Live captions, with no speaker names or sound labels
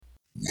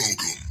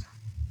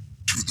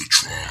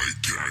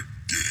TriCat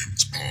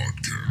Games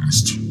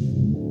Podcast.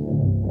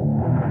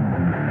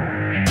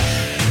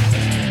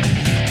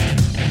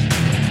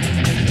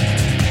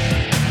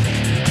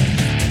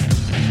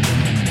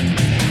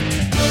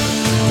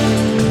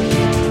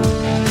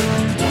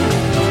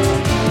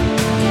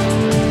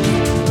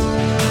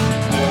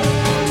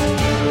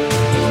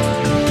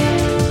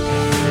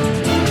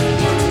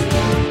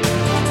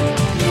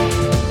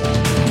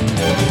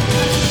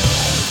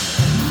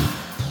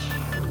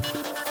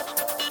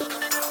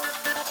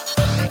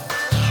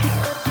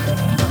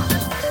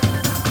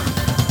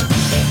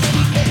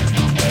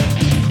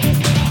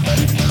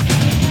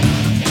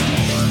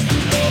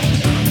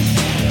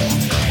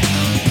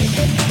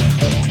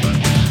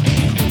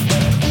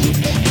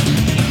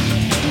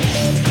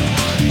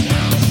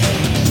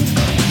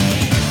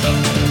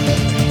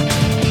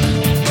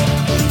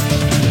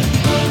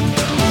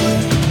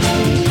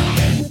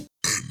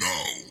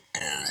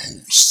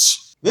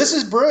 This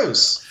is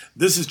Bruce.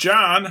 This is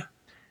John.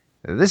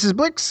 This is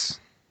Blix.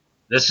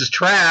 This is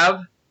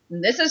Trav.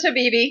 And this is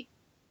Habibi.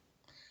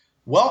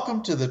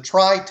 Welcome to the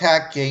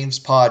TriCat Games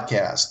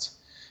Podcast.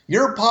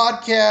 Your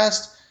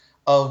podcast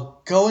of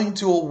going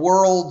to a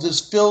world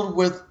that's filled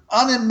with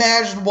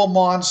unimaginable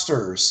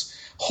monsters,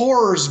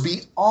 horrors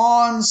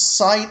beyond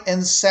sight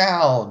and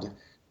sound.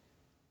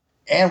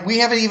 And we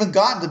haven't even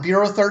gotten to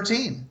Bureau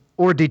 13.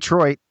 Or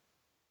Detroit.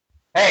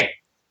 Hey.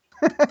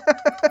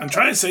 I'm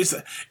trying to say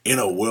something. In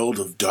a world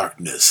of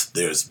darkness,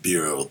 there's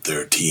Bureau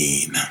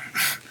 13.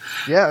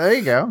 Yeah, there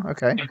you go.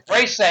 Okay.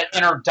 Embrace that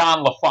inner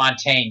Don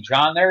LaFontaine,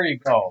 John. There you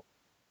go.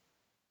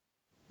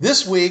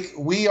 This week,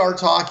 we are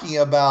talking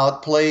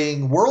about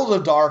playing World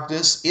of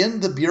Darkness in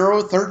the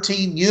Bureau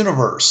 13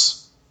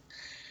 universe.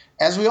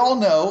 As we all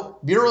know,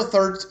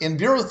 in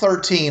Bureau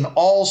 13,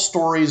 all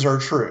stories are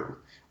true,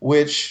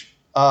 which,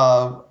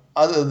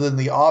 other than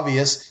the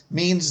obvious,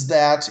 means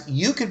that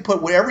you can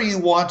put whatever you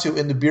want to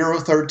into Bureau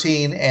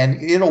 13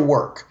 and it'll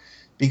work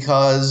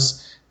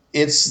because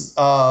it's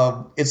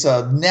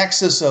a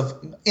nexus of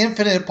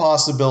infinite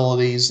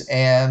possibilities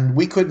and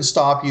we couldn't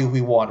stop you if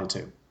we wanted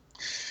to.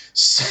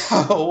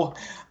 So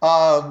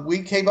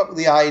we came up with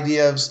the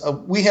idea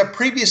of we have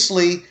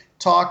previously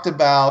talked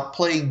about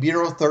playing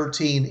Bureau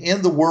 13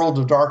 in the World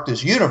of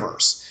Darkness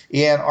universe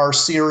in our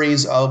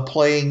series of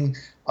playing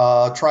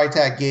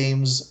TriCat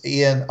games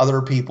in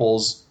other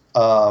people's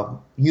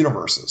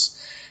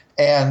universes.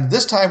 And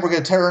this time we're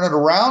going to turn it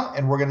around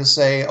and we're going to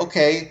say,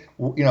 okay,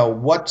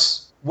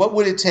 what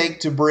would it take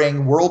to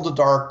bring World of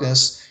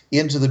Darkness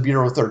into the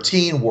Bureau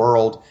 13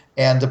 world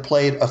and to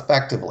play it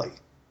effectively?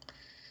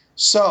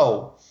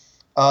 So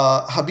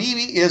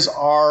Habibi is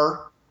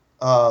our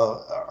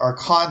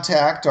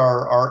contact,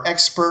 our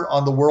expert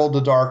on the World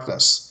of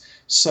Darkness.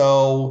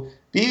 So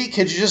Bibi,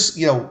 could you just,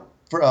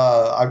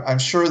 I'm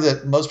sure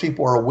that most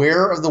people are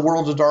aware of the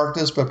World of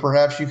Darkness, but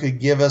perhaps you could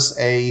give us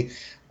a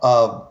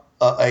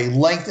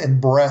length and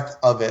breadth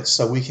of it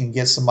so we can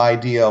get some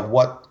idea of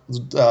what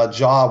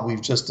job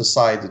we've just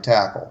decided to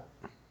tackle.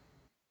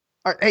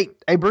 All right,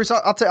 hey, Bruce,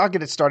 I'll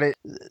get it started.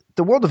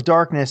 The World of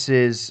Darkness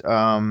is,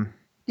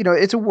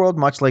 it's a world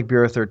much like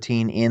Bureau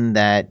 13 in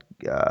that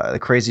the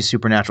crazy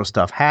supernatural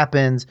stuff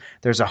happens.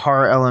 There's a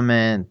horror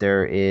element.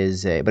 But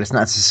it's not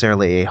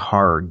necessarily a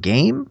horror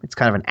game. It's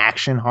kind of an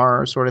action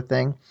horror sort of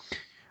thing.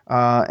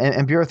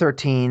 And Bureau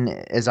 13,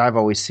 as I've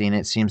always seen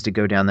it, seems to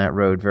go down that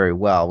road very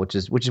well, which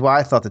is why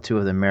I thought the two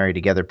of them marry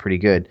together pretty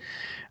good.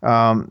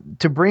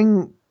 To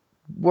bring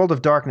World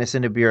of Darkness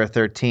into Bureau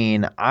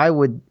 13, I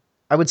would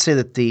say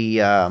that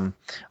the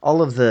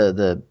all of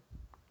the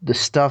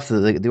stuff,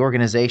 the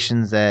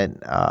organizations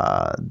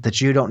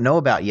that you don't know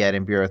about yet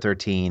in Bureau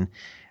 13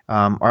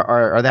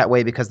 are that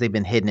way because they've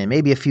been hidden, and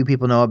maybe a few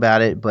people know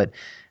about it. But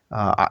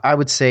I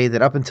would say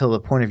that up until the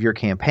point of your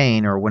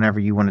campaign, or whenever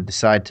you want to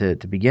decide to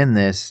begin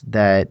this,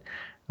 that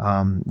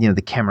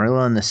the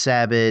Camarilla and the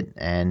Sabbat,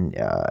 and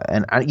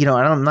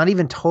I'm not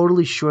even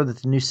totally sure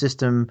that the new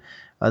system,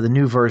 the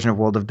new version of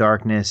World of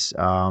Darkness,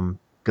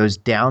 goes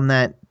down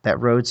that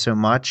road so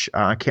much.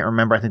 I can't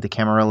remember. I think the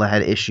Camarilla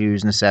had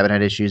issues and the Sabbath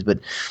had issues, but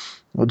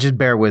just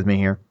bear with me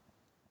here.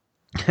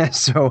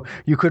 So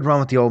you could run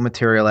with the old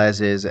material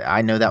as is.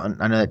 I know that one.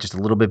 I know that just a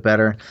little bit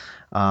better.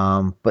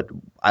 But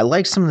I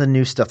like some of the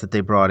new stuff that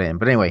they brought in.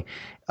 But anyway,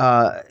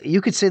 you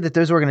could say that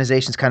those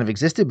organizations kind of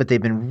existed, but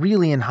they've been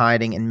really in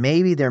hiding, and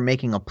maybe they're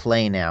making a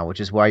play now,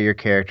 which is why your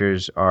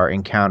characters are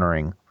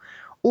encountering.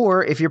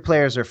 Or if your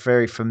players are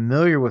very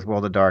familiar with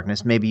World of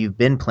Darkness, maybe you've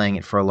been playing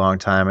it for a long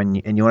time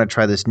and you want to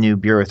try this new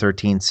Bureau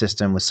 13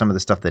 system with some of the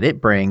stuff that it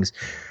brings,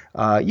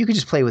 you could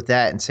just play with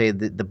that and say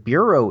that the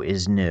Bureau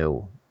is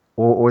new,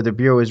 or the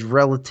Bureau is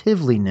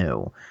relatively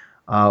new,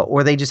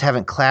 or they just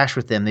haven't clashed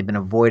with them. They've been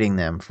avoiding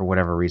them for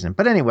whatever reason.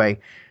 But anyway,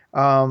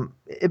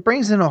 it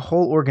brings in a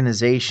whole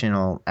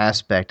organizational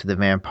aspect to the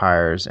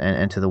vampires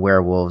and to the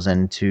werewolves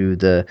and to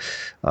the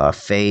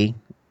Fae.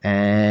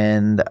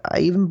 And I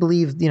even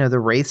believe, the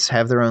Wraiths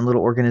have their own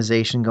little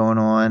organization going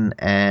on.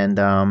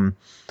 And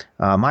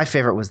my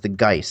favorite was the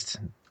Geist.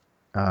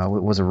 It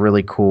was a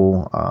really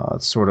cool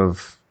sort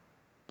of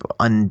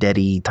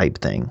undeady type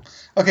thing.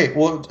 Okay,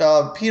 well,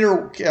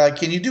 Peter,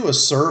 can you do a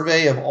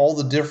survey of all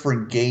the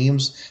different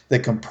games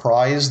that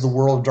comprise the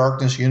World of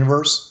Darkness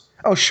universe?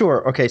 Oh,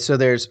 sure. Okay, so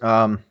there's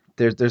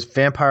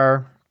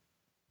Vampire.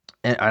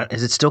 And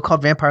is it still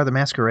called Vampire the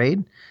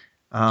Masquerade?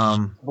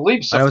 I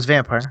believe so. I know it's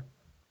Vampire.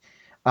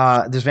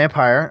 There's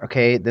Vampire.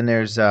 Okay, then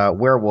there's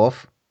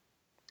Werewolf.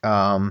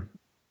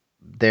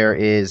 There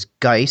is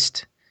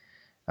Geist.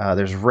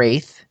 There's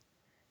Wraith.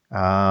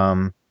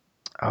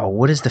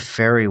 What is the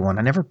fairy one?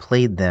 I never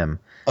played them.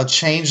 A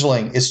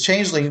Changeling. It's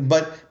Changeling,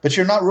 but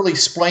you're not really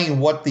explaining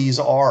what these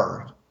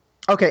are.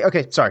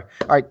 Okay, sorry.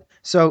 All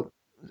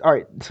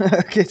right.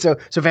 Okay, so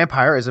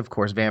Vampire is, of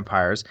course,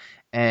 vampires.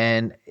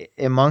 And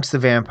amongst the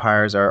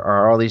vampires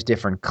are all these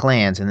different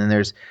clans. And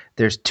then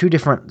there's two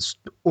different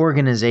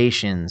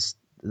organizations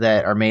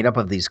that are made up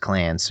of these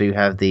clans. So you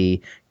have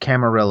the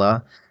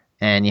Camarilla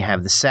and you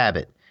have the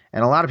Sabbat.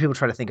 And a lot of people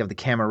try to think of the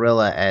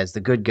Camarilla as the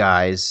good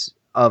guys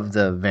of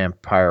the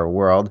vampire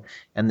world,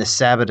 and the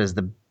Sabbat as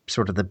the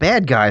sort of the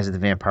bad guys of the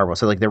vampire world.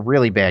 So like they're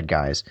really bad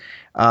guys.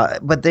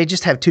 But they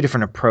just have two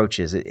different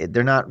approaches.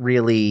 They're not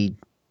really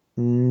 –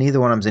 neither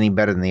one of them's any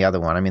better than the other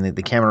one. I mean,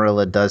 the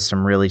Camarilla does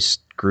some really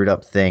screwed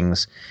up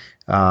things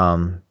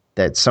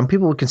that some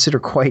people would consider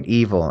quite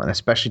evil, and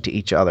especially to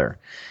each other.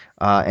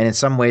 And in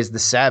some ways, the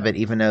Sabbat,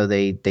 even though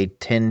they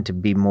tend to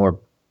be more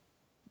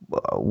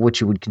what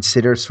you would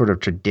consider sort of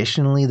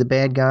traditionally the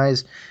bad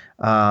guys,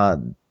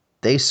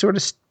 they sort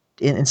of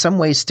in some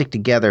ways stick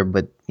together,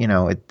 but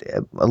a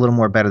little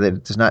more better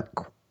that there's not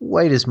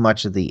quite as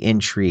much of the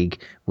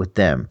intrigue with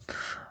them.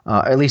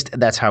 At least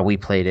that's how we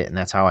played it, and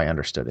that's how I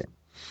understood it.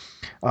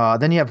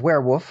 Then you have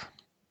Werewolf,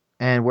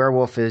 and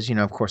Werewolf is,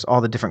 of course,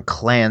 all the different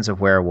clans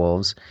of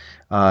werewolves.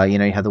 You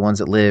have the ones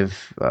that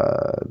live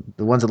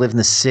in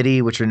the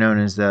city, which are known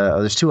as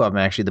there's two of them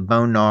actually, the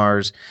Bone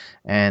Gnars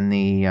and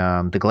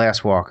the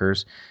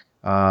Glasswalkers.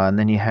 And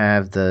then you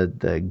have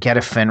the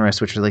Geta Fenris,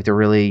 which are like the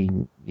really,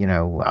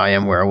 I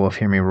am werewolf,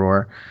 hear me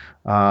roar.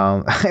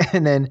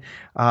 And then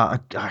I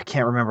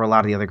can't remember a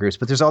lot of the other groups,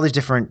 but there's all these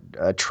different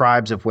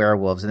tribes of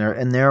werewolves,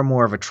 and they're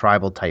more of a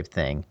tribal type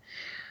thing.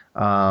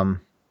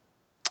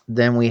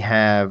 Then you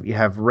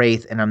have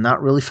Wraith, and I'm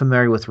not really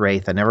familiar with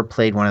Wraith. I never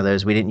played one of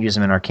those. We didn't use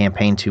them in our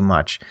campaign too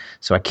much,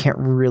 so I can't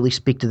really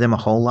speak to them a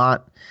whole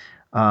lot.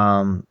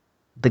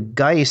 The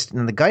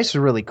Geist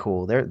are really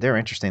cool. They're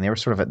interesting. They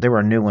were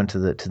a new one to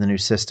the new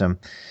system.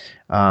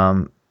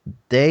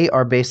 They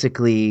are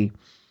basically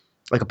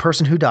like a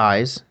person who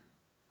dies,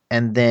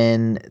 and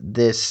then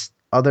this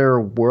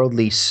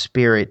otherworldly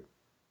spirit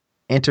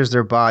enters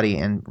their body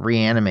and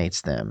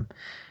reanimates them.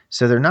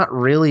 So they're not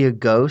really a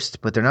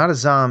ghost, but they're not a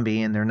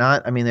zombie, and they're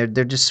not. I mean,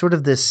 they're just sort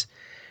of this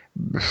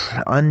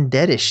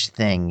undeadish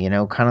thing,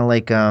 kind of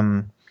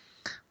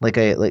like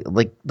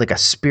a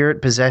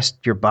spirit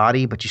possessed your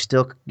body, but you're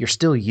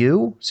still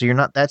you, so you're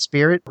not that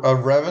spirit. A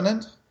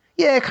revenant?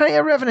 Yeah, kind of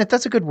a revenant.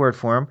 That's a good word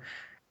for them,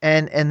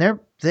 and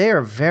they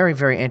are very,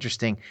 very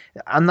interesting.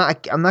 I'm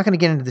not going to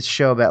get into this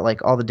show about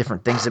like all the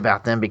different things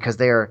about them because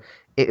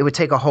it would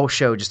take a whole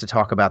show just to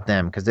talk about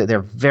them because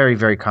they're very,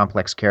 very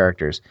complex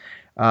characters.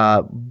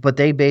 But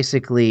they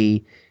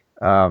basically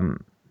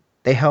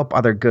they help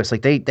other ghosts.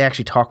 Like they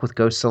actually talk with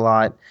ghosts a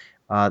lot.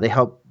 They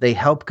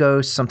help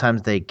ghosts.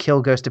 Sometimes they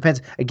kill ghosts.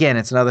 Depends. Again,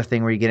 it's another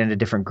thing where you get into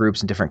different groups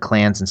and different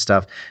clans and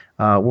stuff.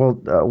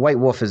 White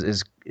Wolf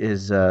is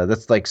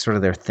that's like sort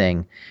of their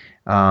thing.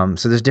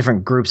 So there's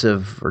different groups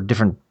or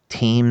different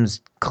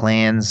teams,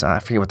 clans. I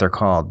forget what they're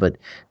called, but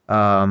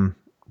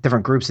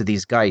different groups of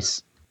these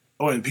guys.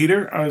 Oh, and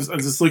Peter, I'm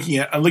looking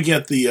at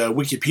the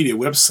Wikipedia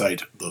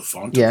website, the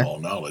font of all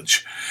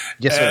knowledge.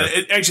 Yes, sir.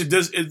 It actually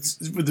does. It's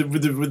with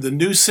the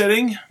new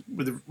setting,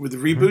 with the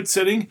reboot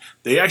setting,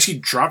 they actually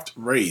dropped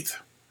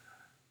Wraith.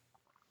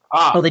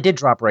 Oh, they did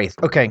drop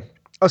Wraith. Okay.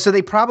 Oh, so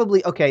they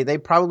probably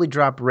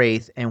dropped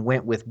Wraith and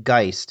went with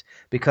Geist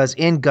because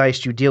in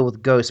Geist you deal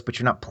with ghosts, but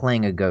you're not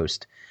playing a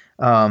ghost.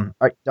 All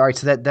right.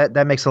 So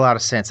that makes a lot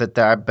of sense.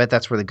 I bet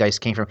that's where the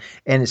Geist came from.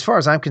 And as far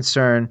as I'm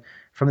concerned,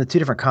 from the two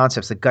different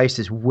concepts, the Geist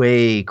is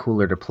way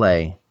cooler to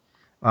play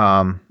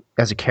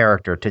as a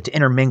character, to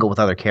intermingle with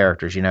other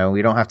characters.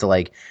 We don't have to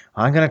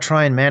I'm going to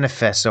try and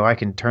manifest so I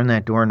can turn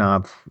that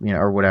doorknob,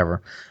 or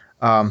whatever.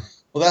 Well,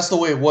 that's the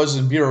way it was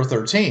in Bureau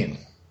 13.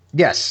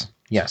 Yes.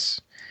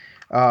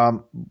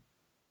 And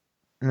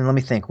then let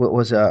me think. What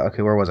was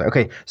okay? Where was I?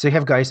 Okay, so you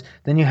have Geist.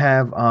 Then you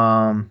have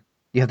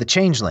the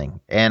Changeling,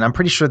 and I'm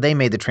pretty sure they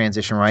made the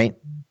transition, right?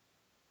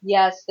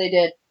 Yes, they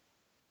did.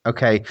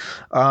 Okay.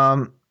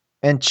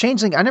 And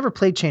Changeling, I never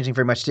played Changeling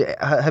very much.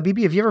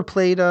 Habibi, have you ever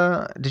played?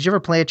 Did you ever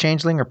play a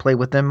Changeling or play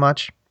with them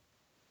much?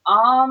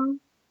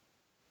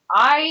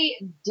 I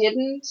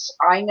didn't.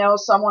 I know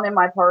someone in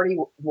my party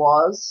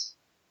was.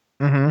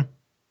 Mm-hmm.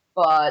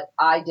 But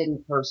I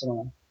didn't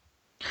personally.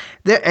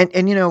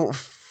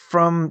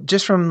 From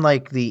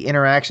like the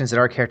interactions that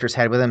our characters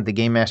had with them, the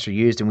game master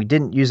used, and we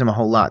didn't use them a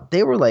whole lot.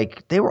 They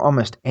were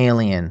almost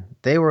alien.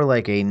 They were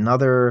like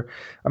they're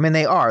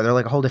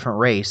like a whole different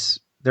race.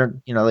 They're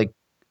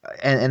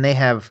and they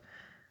have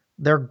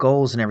their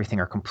goals and everything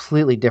are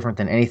completely different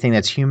than anything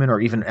that's human or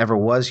even ever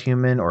was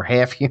human or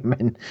half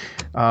human.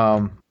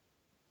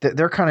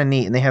 They're kind of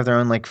neat, and they have their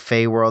own like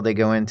Fey world they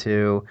go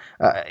into.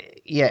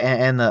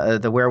 And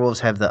the werewolves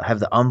have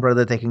the Umbra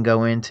that they can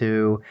go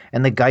into,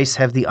 and the Geists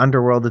have the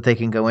underworld that they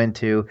can go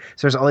into.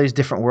 So there's all these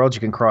different worlds you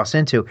can cross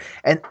into,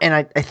 and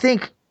I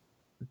think,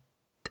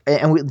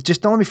 and we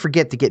just don't let me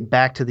forget to get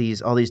back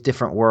to all these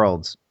different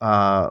worlds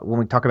when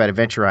we talk about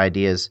adventure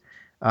ideas,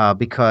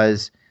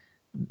 because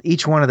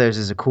each one of those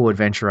is a cool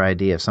adventure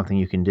idea of something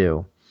you can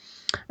do.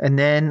 And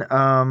then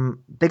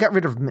they got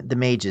rid of the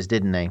mages,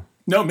 didn't they?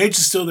 No, mage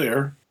is still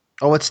there.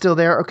 Oh, it's still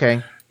there?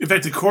 Okay. In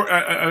fact, the core.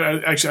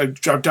 I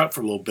dropped out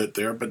for a little bit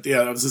there, but yeah,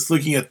 I was just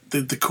looking at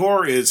the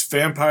core is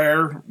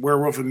vampire,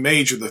 werewolf, and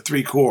mage are the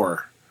 3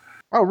 core.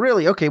 Oh,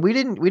 really? Okay, we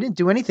didn't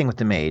do anything with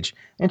the mage.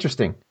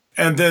 Interesting.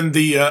 And then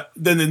the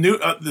new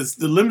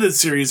the limited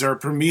series are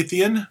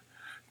Promethean,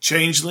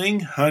 Changeling,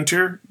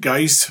 Hunter,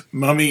 Geist,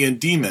 Mummy, and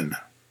Demon.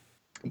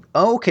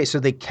 Okay, so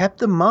they kept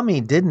the mummy,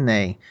 didn't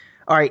they?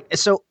 All right.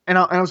 So, and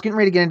I was getting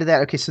ready to get into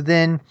that. Okay, so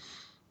then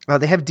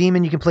they have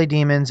demon. You can play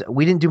demons.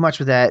 We didn't do much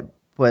with that.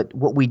 But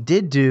what we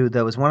did do,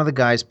 though, is one of the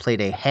guys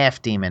played a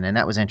half demon, and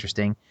that was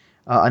interesting.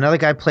 Another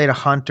guy played a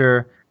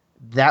hunter.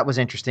 That was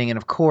interesting. And,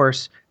 of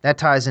course, that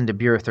ties into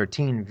Bureau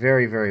 13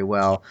 very, very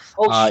well.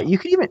 You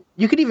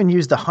could even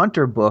use the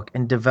hunter book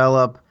and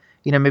develop,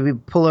 maybe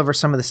pull over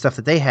some of the stuff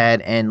that they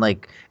had. And,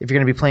 like, if you're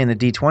going to be playing the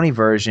D20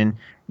 version,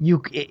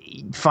 you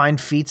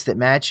find feats that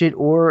match it,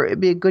 or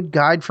it'd be a good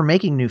guide for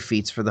making new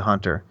feats for the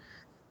hunter.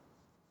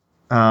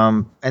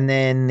 And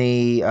then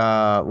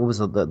what was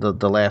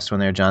the last one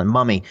there, John?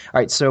 Mummy.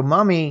 All right, so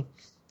Mummy,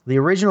 the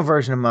original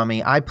version of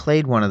Mummy, I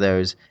played one of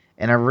those,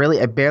 and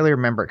I barely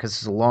remember it because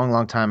it's a long,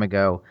 long time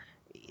ago.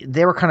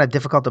 They were kind of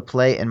difficult to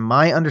play, and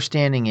my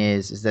understanding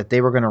is that they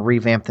were going to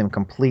revamp them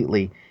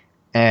completely,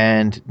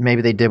 and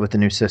maybe they did with the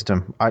new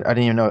system. I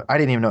didn't even know. I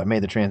didn't even know it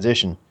made the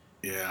transition.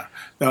 Yeah.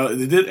 Now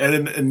they did add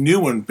a new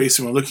one based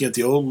on looking at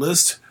the old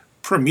list.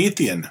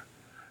 Promethean.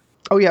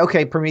 Oh, yeah,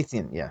 okay,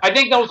 Promethean, yeah. I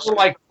think those are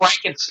like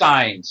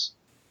Frankensteins.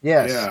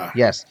 Yes, Yeah.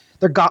 yes.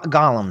 They're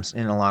golems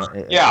in a lot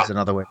of, is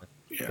another way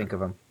to think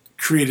of them.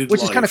 Created Which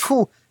life. is kind of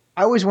cool.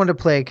 I always wanted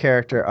to play a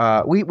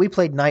character. We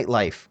played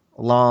Nightlife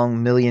a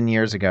long million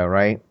years ago,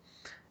 right?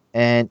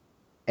 And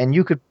I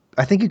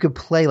think you could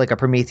play like a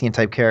Promethean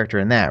type character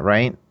in that,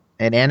 right?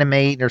 And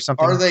animate or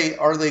something. Are they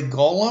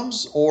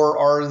golems, or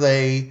are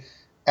they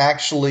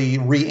actually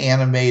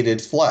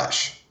reanimated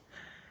flesh?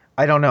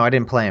 I don't know. I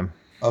didn't play him.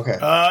 Okay.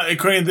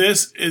 According to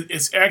this,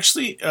 it's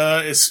actually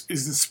is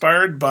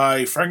inspired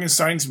by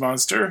Frankenstein's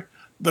monster,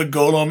 the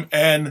Golem,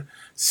 and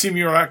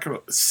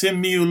Simulacra.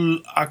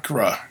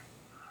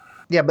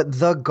 Yeah, but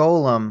the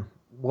Golem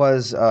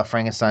was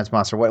Frankenstein's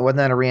monster. Wasn't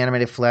that a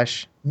reanimated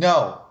flesh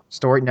No,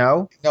 story?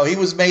 No. he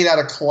was made out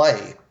of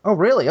clay. Oh,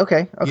 really?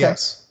 Okay.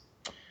 Yes.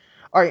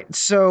 All right.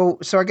 So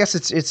I guess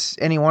it's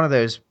any one of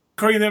those.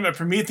 According to them, a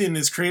Promethean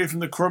is created from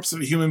the corpse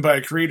of a human by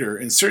a creator.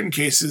 In certain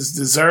cases,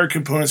 desired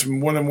components from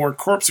one or more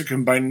corpses are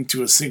combined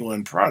into a single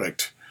end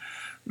product.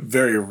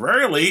 Very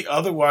rarely,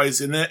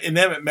 otherwise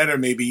inanimate matter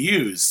may be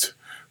used,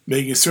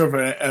 making sort of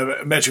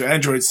a metric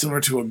android similar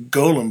to a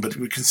golem, but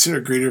would consider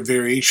greater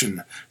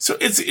variation. So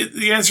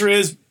the answer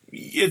is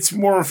it's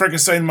more of a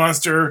Frankenstein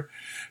monster,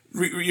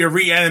 your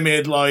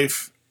reanimated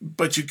life,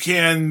 but you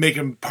can make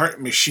him part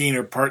machine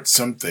or part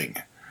something.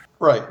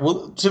 Right.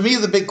 Well, to me,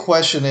 the big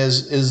question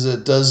is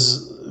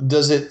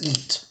does it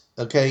eat?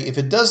 Okay. If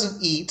it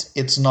doesn't eat,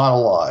 it's not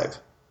alive.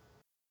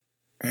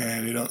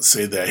 And they don't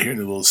say that here in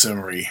the little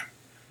summary.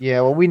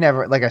 Yeah. Well, we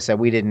never, like I said,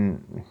 we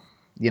didn't.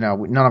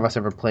 None of us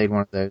ever played one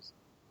of those.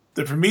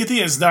 The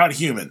Promethean is not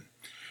human.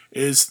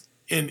 It is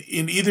in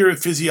either a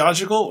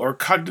physiological or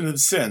cognitive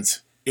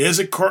sense. It is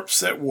a corpse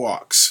that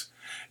walks.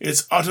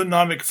 Its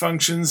autonomic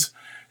functions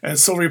and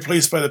soul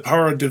replaced by the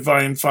power of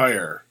divine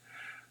fire.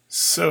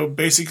 So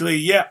basically,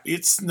 yeah,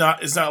 it's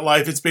not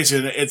life. It's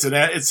basically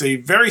it's a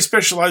very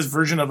specialized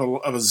version of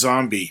a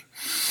zombie.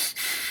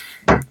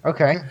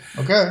 Okay.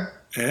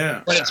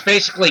 Yeah, But it's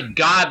basically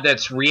God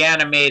that's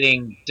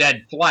reanimating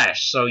dead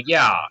flesh. So,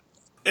 yeah.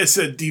 it's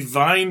a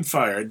divine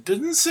fire. It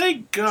didn't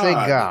say God. Say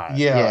God.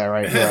 Yeah. Yeah.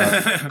 Right.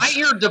 Yeah. I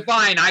hear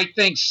divine, I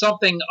think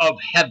something of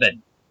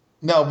heaven.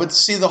 No, but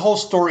see, the whole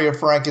story of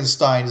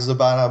Frankenstein is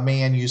about a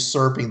man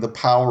usurping the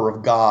power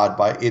of God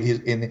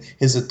in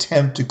his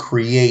attempt to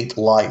create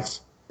life.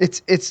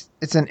 It's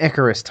an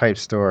Icarus type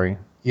story,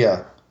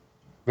 Yeah,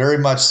 very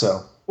much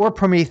so. or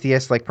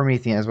Prometheus, like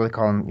Promethean is what they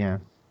call him. Yeah.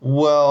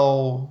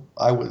 Well,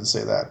 I wouldn't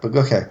say that, but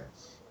okay.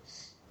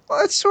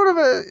 Well, it's sort of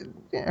a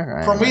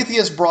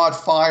Prometheus brought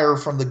fire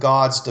from the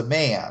gods to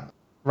man.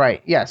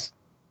 Right. Yes.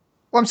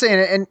 Well, I'm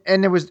saying,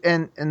 and there was,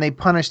 and they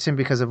punished him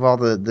because of all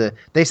the.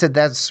 They said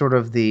that's sort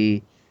of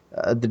the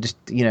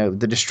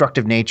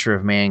destructive nature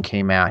of man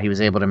came out. He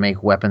was able to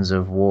make weapons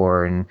of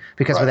war, and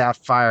because without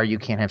fire you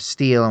can't have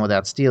steel, and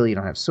without steel you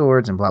don't have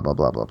swords, and blah blah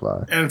blah blah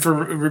blah. And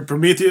for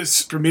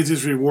Prometheus'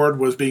 reward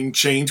was being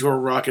chained to a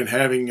rock and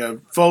having a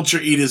vulture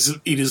eat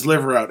his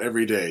liver out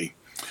every day.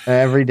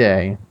 Every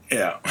day.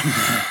 Yeah.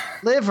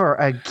 Liver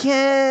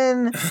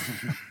again.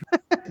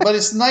 But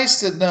it's nice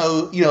to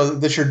know,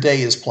 that your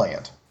day is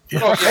planned.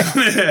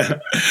 Yeah.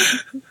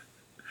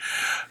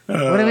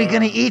 What are we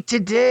going to eat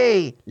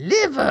today?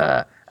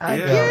 Liver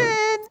again.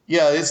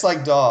 Yeah, it's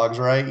like dogs,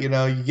 right? You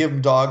give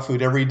them dog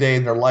food every day,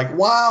 and they're like,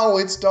 "Wow,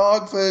 it's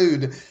dog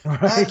food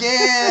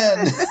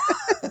again."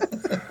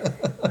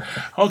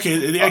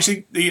 Okay,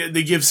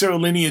 they give several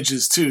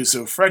lineages too.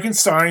 So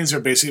Frankensteins are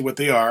basically what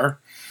they are.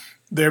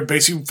 They're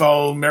basically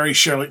follow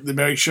the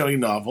Mary Shelley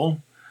novel.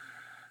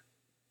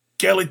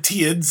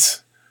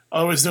 Galateans,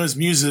 otherwise known as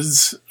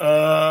muses.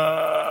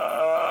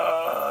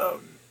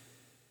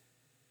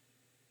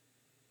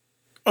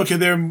 Okay,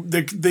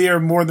 they are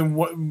more than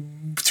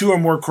one, two or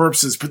more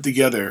corpses put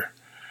together.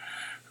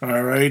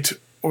 All right.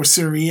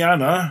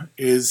 Orsiriana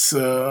is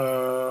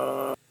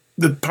the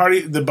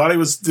body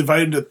was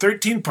divided into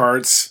 13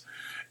 parts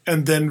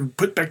and then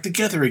put back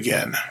together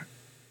again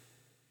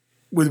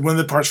with one of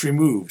the parts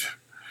removed.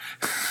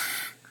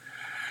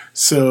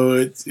 So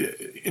it's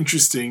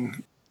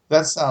interesting.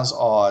 That sounds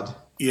odd.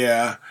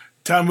 Yeah.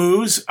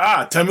 Tammuz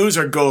are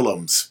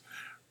golems.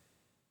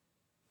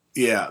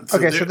 Yeah. So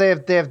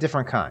they have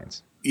different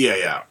kinds.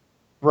 Yeah.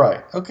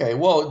 Right. Okay.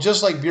 Well,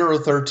 just like Bureau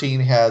 13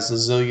 has a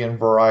zillion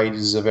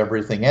varieties of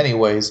everything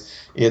anyways,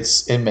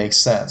 it makes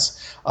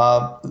sense.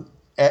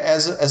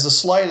 As a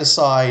slight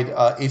aside,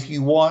 if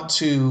you want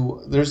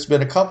to, there's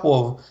been a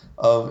couple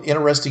of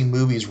interesting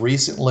movies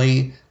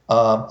recently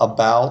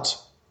about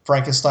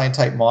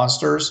Frankenstein-type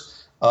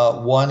monsters.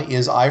 One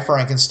is I,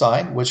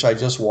 Frankenstein, which I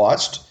just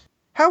watched.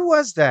 How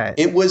was that?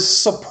 It was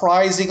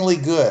surprisingly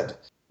good.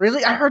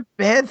 Really? I heard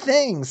bad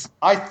things.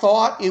 I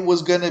thought it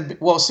was going to be,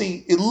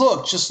 it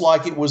looked just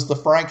like it was the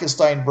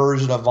Frankenstein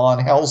version of Von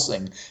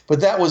Helsing, but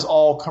that was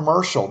all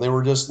commercial. They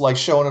were just like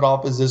showing it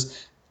off as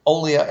this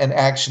only an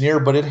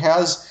actioneer, but it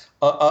has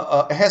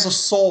a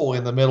soul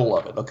in the middle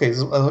of it. Okay,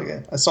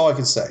 that's all I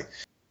can say.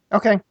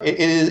 Okay. It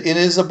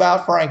is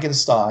about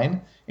Frankenstein,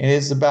 and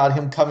it's about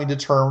him coming to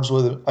terms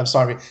with,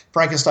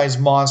 Frankenstein's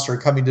monster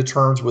coming to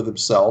terms with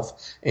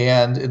himself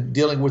and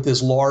dealing with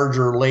this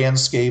larger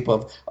landscape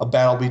of a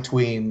battle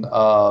between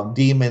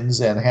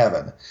demons and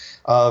heaven.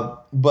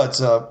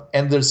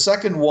 And the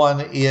second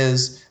one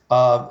is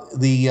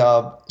the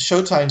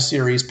Showtime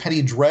series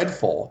Penny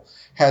Dreadful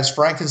has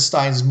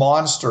Frankenstein's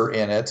monster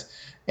in it,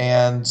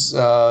 and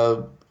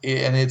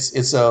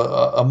it's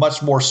a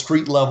much more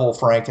street level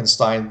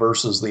Frankenstein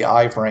versus the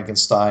I,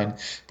 Frankenstein.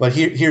 But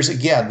here's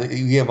again,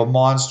 you have a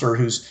monster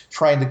who's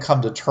trying to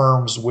come to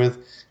terms with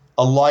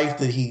a life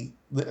that he,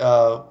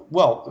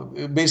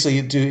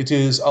 basically to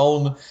his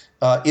own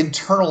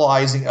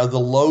internalizing of the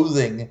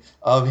loathing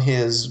of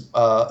his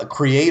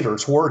creator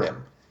toward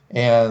him,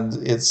 and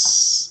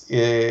it's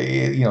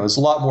a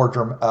lot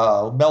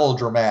more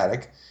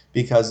melodramatic,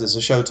 because it's a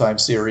Showtime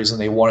series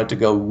and they want it to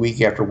go week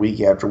after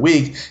week after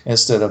week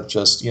instead of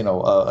just, a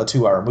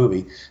 2-hour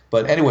movie.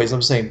 But anyways,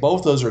 I'm saying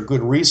both those are good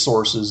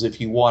resources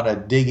if you want to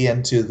dig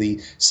into the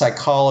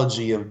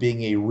psychology of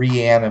being a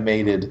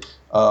reanimated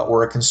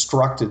or a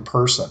constructed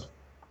person.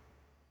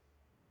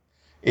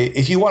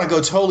 If you want to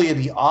go totally in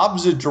the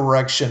opposite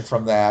direction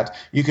from that,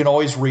 you can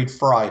always read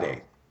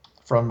Friday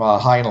from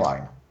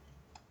Heinlein.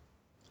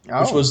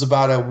 Which was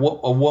about a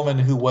woman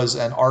who was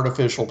an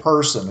artificial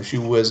person. She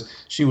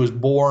was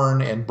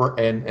born and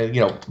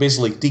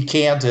basically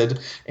decanted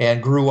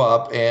and grew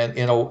up and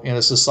in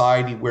a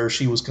society where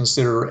she was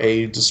considered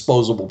a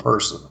disposable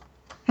person.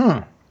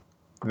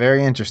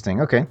 Very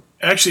interesting. Okay.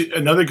 Actually,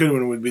 another good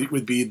one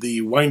would be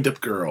The Wind-Up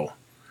Girl,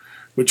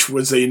 which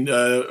was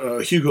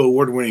a Hugo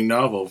Award-winning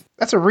novel.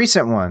 That's a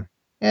recent one.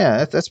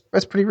 Yeah, that's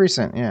pretty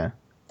recent. Yeah.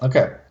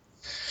 Okay.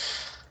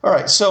 All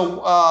right.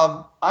 So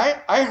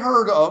I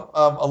heard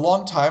a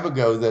long time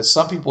ago that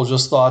some people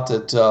just thought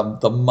that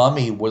The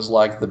Mummy was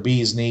like the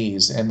bee's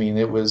knees. I mean,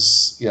 it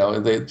was,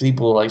 the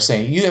people were like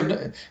saying,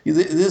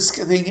 this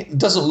thing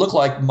doesn't look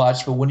like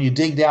much, but when you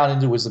dig down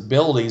into his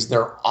abilities,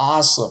 they're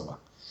awesome.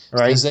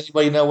 Right. Does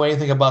anybody know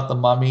anything about The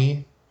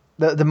Mummy?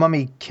 The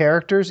Mummy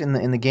characters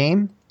in the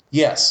game?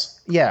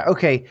 Yes. Yeah.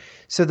 Okay.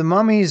 So the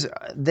mummies,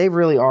 they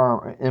really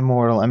are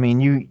immortal. I mean,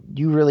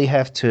 you really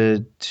have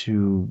to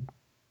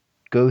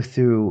go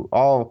through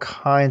all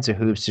kinds of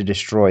hoops to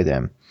destroy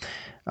them.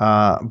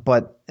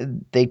 But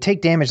they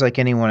take damage like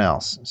anyone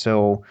else.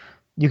 So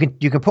you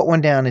can put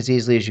one down as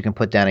easily as you can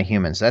put down a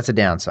human. So that's a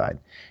downside.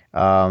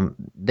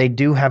 They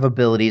do have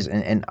abilities,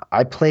 and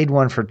I played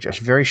one for just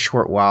a very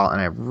short while,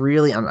 and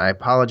I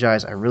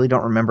apologize, I really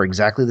don't remember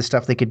exactly the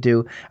stuff they could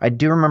do. I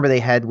do remember they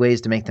had ways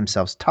to make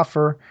themselves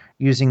tougher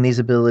using these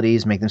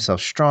abilities, make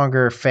themselves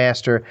stronger,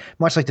 faster,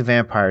 much like the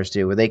vampires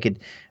do, where they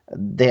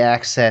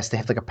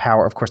have like a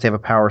power. Of course, they have a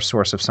power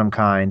source of some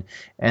kind,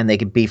 and they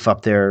could beef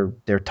up their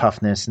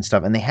toughness and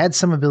stuff. And they had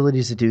some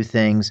abilities to do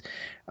things.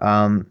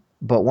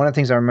 But one of the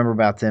things I remember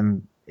about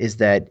them is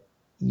that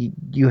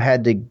you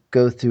had to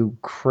go through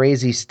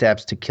crazy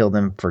steps to kill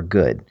them for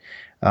good.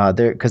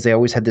 Because they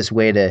always had this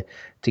way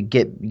to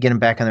get them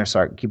back in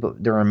keep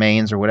their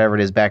remains or whatever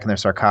it is back in their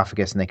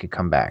sarcophagus, and they could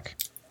come back.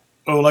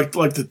 Oh, like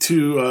the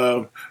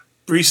two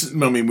recent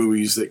Mummy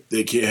movies that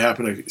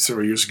happened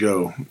several years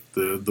ago.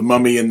 The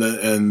Mummy and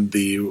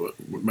the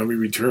Mummy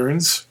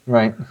Returns.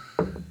 Right.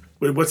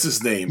 Wait, what's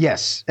his name?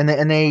 Yes, and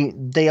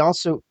they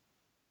also.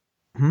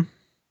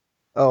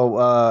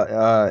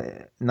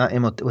 Not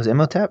Imhotep. Was it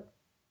Imhotep?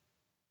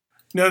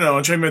 No, I'm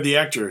trying to remember the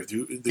actor.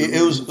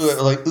 It was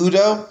like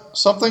Udo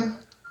something.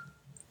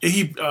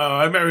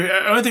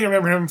 I only thing I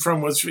remember him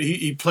from was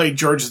he played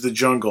George of the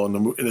Jungle in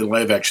the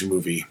live action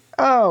movie.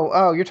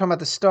 Oh, you're talking about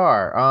the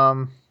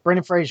star,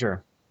 Brendan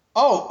Fraser.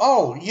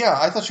 Oh, yeah.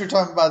 I thought you were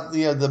talking about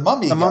the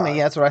Mummy. The Mummy.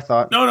 Yeah, that's what I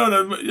thought. No,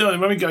 the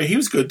Mummy guy. He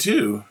was good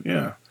too.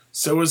 Yeah.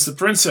 So was the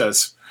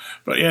princess.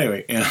 But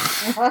anyway, yeah.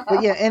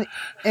 But yeah,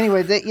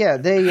 anyway,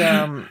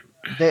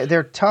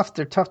 they're tough.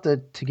 They're tough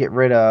to get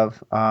rid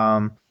of.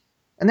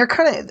 And they're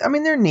kind of. I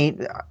mean, they're neat.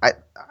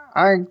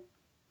 I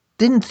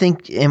didn't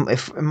think, in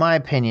my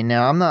opinion.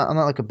 Now, I'm not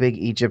like a big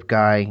Egypt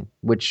guy,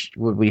 which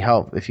would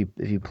help if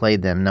you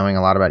played them, knowing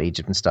a lot about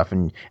Egypt and stuff,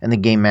 and the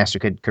game master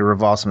could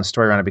revolve some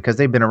story around it because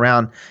they've been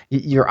around.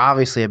 You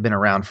obviously have been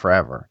around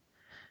forever.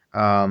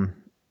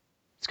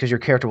 It's because your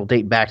character will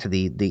date back to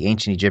the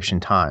ancient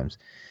Egyptian times.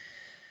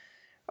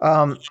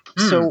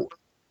 So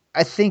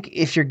I think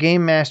if your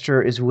game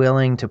master is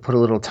willing to put a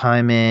little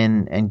time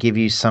in and give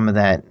you some of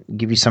that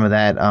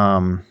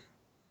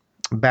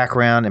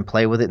background and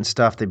play with it and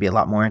stuff, they'd be a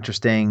lot more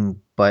interesting.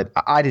 But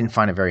I didn't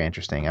find it very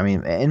interesting. I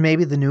mean, and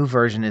maybe the new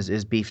version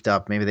is beefed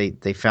up. Maybe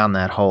they found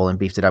that hole and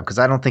beefed it up because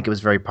I don't think it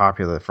was very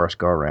popular the first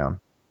go around.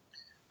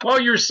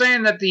 Well, you're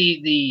saying that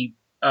the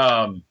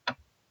I'm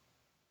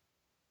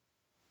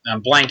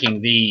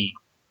blanking, the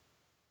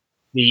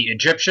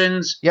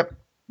Egyptians. Yep.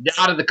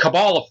 Out of the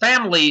Kabbalah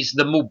families,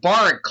 the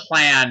Mubarak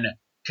clan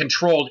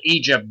controlled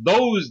Egypt.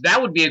 That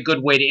would be a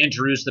good way to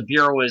introduce the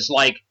Bureau, is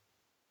like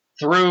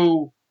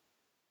through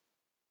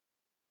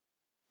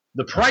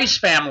the Price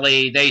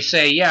family. They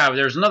say, yeah,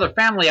 there's another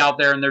family out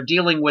there and they're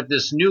dealing with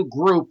this new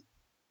group.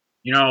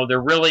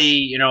 They're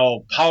really,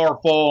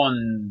 powerful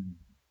and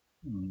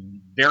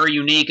very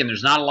unique, and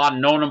there's not a lot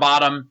known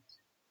about them.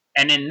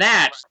 And in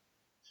that,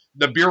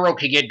 the Bureau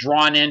could get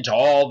drawn into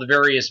all the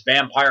various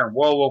vampire and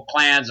werewolf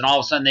clans, and all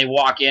of a sudden they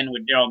walk in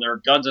with their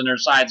guns on their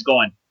sides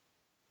going,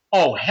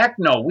 oh, heck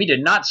no, we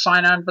did not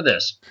sign on for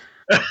this.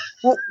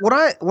 Well,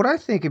 what I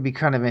think would be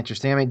kind of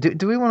interesting, I mean,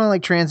 do we want to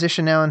like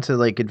transition now into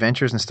like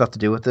adventures and stuff to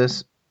do with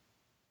this?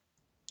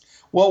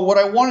 Well, what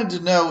I wanted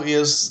to know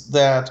is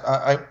that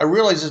I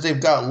realize that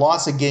they've got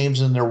lots of games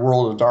in their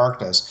World of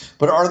Darkness,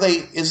 but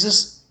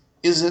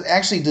is it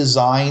actually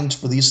designed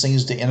for these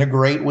things to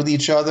integrate with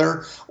each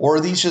other, or are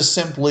these just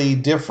simply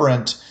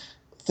different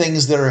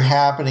things that are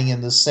happening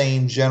in the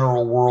same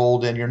general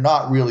world and you're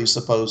not really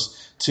supposed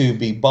to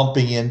be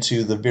bumping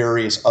into the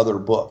various other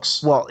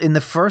books? Well, in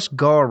the first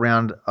go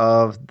around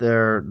of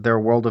their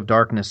World of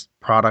Darkness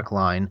product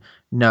line,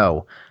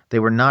 no, they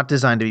were not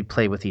designed to be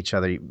played with each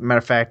other. Matter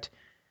of fact,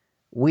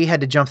 we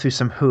had to jump through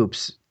some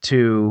hoops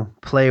to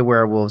play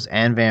werewolves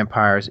and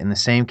vampires in the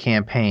same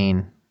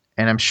campaign,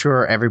 and I'm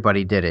sure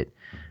everybody did it.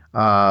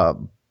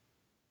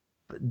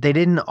 They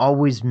didn't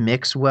always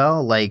mix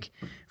well. Like,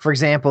 for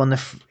example,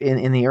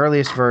 in the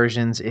earliest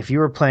versions, if you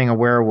were playing a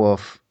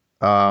werewolf,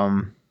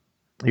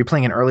 you're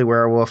playing an early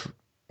werewolf,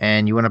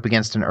 and you went up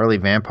against an early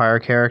vampire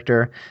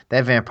character,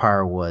 that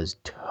vampire was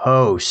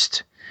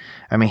toast.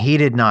 I mean, he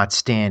did not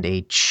stand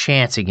a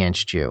chance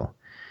against you.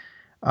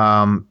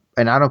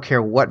 And I don't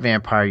care what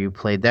vampire you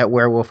played, that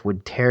werewolf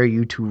would tear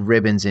you to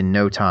ribbons in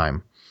no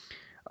time.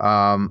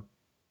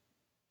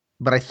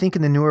 But I think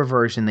in the newer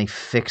version, they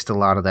fixed a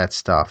lot of that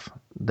stuff.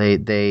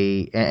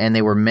 They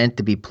were meant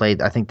to be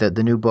played. I think that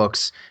the new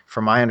books,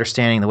 from my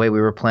understanding, the way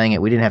we were playing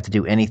it, we didn't have to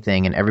do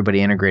anything, and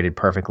everybody integrated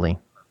perfectly.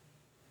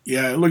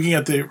 Yeah, looking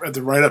at the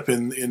write-up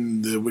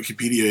in the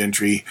Wikipedia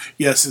entry,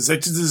 yes, it's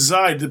actually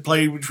designed to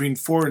play between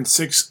 4 and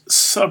 6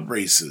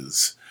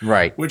 sub-races.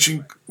 Right. Which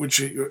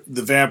the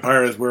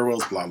vampires,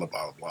 werewolves, blah, blah,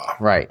 blah, blah.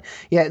 Right.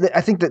 Yeah,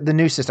 I think that the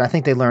new system, I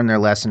think they learned their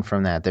lesson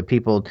from that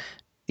people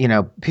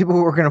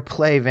who were going to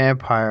play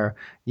vampire,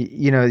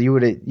 you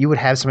would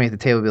have somebody at the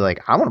table be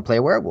like, I want to play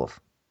a werewolf.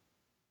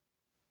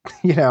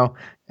 And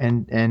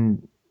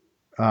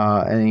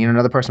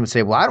another person would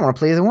say, well, I don't want to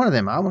play either one of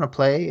them. I want to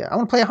play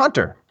a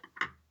hunter.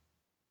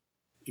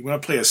 You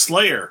want to play a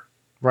slayer.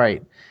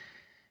 Right.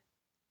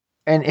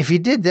 And if you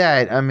did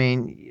that, I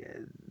mean,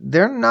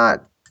 they're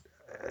not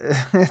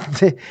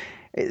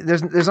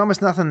there's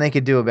almost nothing they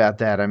could do about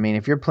that. I mean,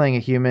 if you're playing a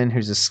human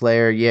who's a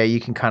slayer, yeah, you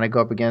can kind of go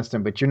up against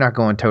them, but you're not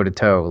going toe to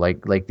toe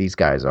like these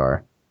guys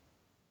are.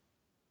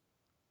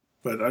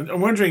 But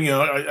I'm wondering,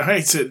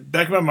 I said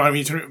back in my mind, when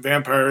you turn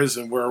vampires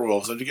and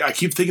werewolves, I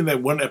keep thinking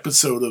that one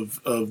episode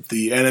of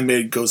the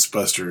animated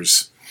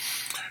Ghostbusters,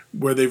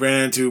 where they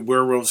ran into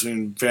werewolves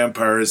and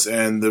vampires,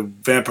 and the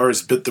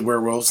vampires bit the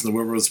werewolves, and the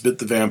werewolves bit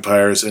the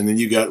vampires, and then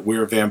you got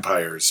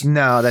were-vampires.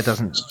 No, that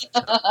doesn't.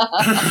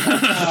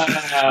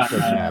 That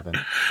doesn't happen.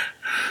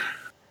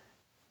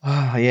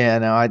 Oh yeah,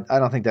 no, I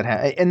don't think that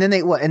happens. And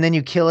then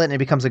you kill it, and it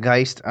becomes a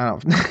Geist. I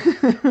don't.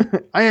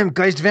 I am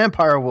Geist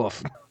Vampire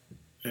Wolf.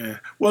 Yeah.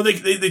 Well,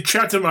 they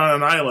trapped him on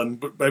an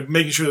island by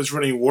making sure there's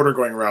running water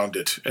going around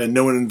it, and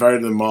no one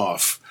invited them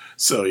off.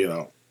 So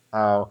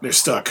they're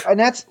stuck. And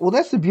that's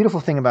the beautiful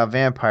thing about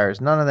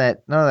vampires. None of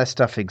that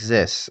stuff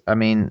exists. I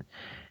mean,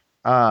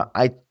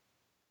 I'm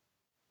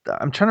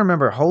trying to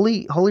remember.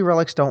 Holy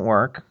relics don't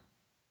work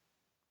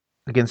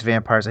against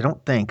vampires. I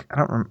don't think.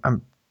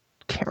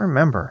 Can't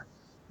remember.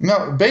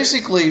 No,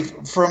 basically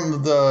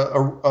from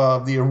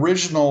the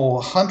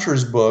original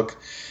Hunter's book.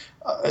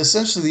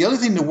 Essentially, the only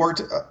thing that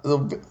worked,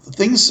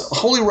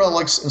 holy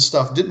relics and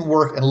stuff didn't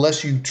work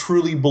unless you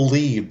truly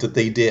believed that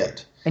they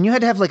did. And you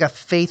had to have like a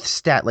faith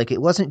stat. Like it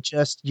wasn't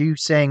just you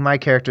saying my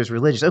character is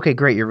religious. Okay,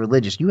 great, you're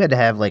religious. You had to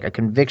have like a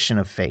conviction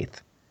of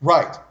faith.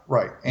 Right.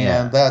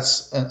 And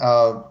that's, and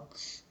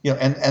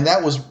that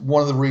was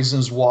one of the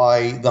reasons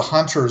why the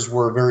hunters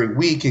were very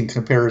weak in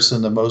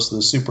comparison to most of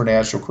the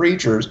supernatural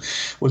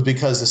creatures, was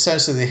because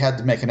essentially they had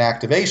to make an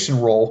activation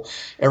roll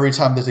every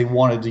time that they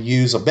wanted to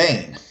use a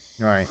bane.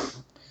 Right.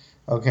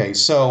 Okay,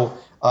 so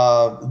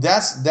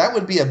that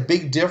would be a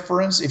big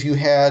difference if you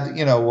had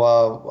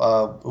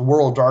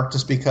World of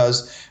Darkness,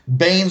 because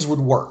Banes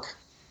would work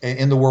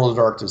in the World of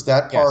Darkness.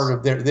 That part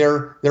of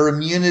their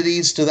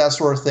immunities to that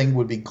sort of thing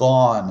would be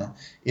gone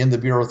in the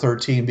Bureau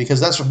 13, because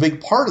that's a big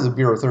part of the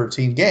Bureau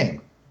 13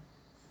 game.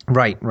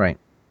 Right.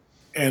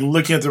 And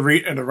looking at the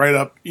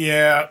write-up,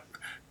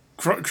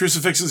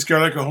 crucifixes,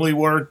 garlic, or holy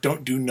water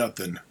don't do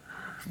nothing.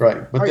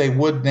 Right, but they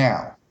would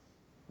now.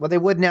 Well, they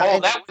would now.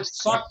 Oh, that would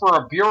suck for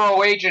a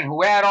bureau agent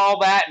who had all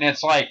that, and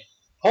it's like,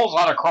 pulls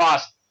out a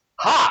cross.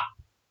 Ha!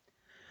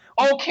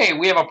 Okay,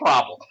 we have a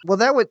problem. Well,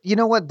 that would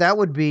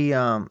be,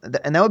 and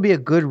that would be a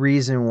good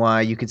reason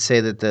why you could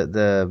say that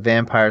the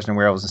vampires and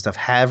werewolves and stuff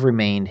have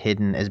remained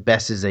hidden as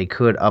best as they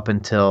could up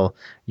until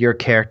your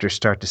characters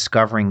start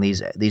discovering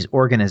these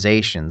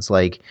organizations.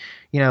 Like,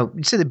 you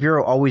said the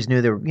Bureau always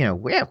knew there.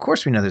 Of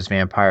course we know there's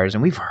vampires,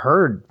 and we've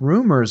heard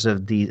rumors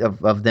of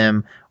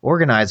them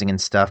organizing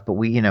and stuff, but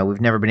we've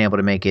never been able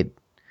to make it.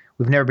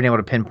 We've never been able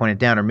to pinpoint it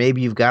down. Or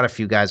maybe you've got a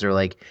few guys that are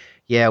like,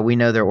 yeah, we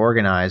know they're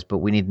organized, but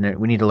we need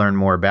to learn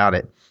more about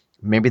it.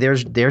 Maybe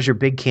there's your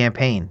big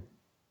campaign.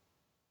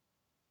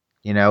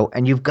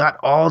 And you've got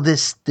all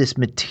this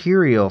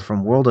material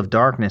from World of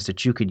Darkness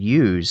that you could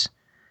use,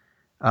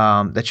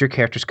 that your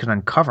characters could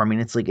uncover. I mean,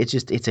 it's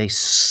a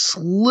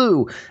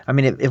slew. I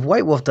mean, if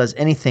White Wolf does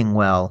anything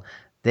well,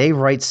 they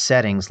write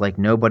settings like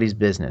nobody's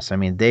business. I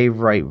mean, they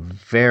write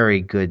very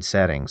good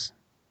settings.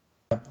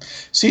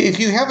 See, if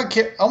you have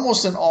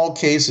almost in all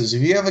cases,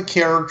 if you have a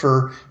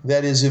character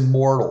that is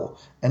immortal,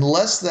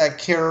 unless that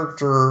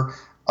character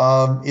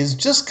is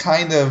just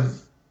kind of,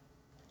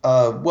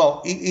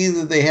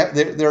 either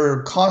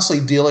they're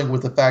constantly dealing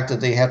with the fact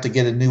that they have to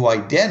get a new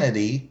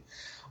identity,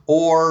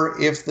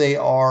 or if they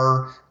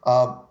are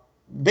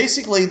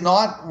basically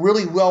not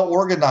really well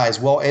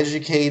organized, well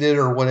educated,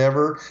 or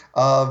whatever,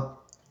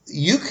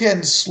 you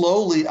can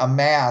slowly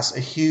amass a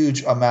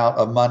huge amount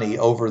of money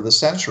over the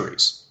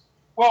centuries.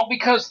 Well,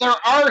 because there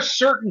are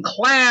certain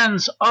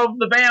clans of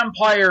the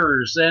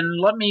vampires,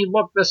 and let me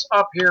look this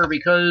up here,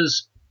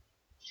 because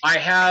I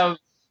have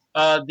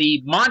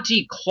the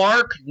Monty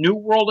Clark New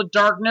World of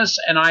Darkness,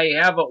 and I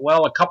have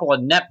a couple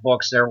of net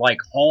books. They're like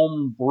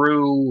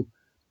homebrew.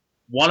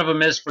 One of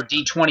them is for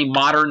D20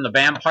 Modern, the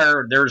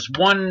vampire. There's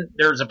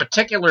a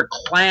particular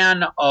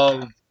clan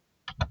of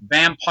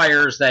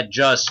vampires that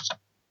just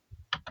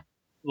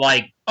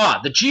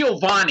the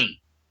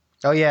Giovanni.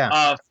 Oh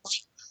yeah.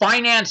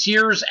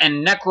 Financiers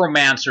and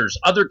necromancers.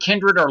 Other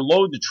kindred are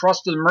loath to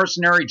trust of the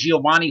mercenary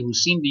Giovanni, who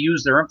seem to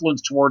use their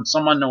influence towards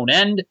some unknown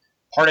end.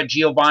 Part of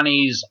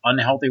Giovanni's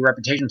unhealthy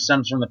reputation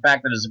stems from the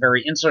fact that it is a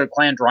very insular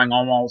clan, drawing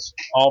almost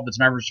all of its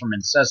members from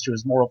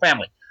incestuous mortal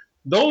family.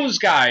 Those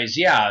guys,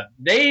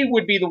 they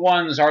would be the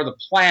ones are the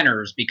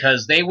planners,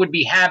 because they would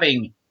be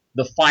having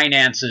the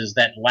finances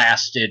that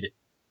lasted.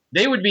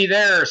 They would be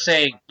there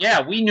saying,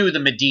 we knew the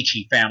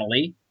Medici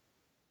family.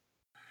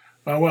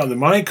 Oh well, the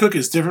Monty Cook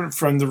is different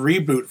from the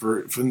reboot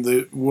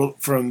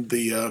from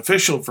the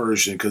official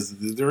version, because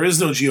there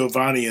is no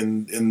Giovanni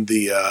in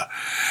the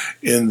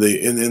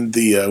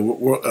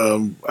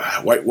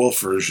White Wolf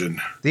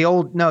version. The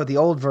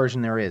old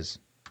version there is.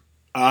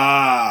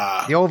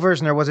 The old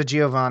version there was a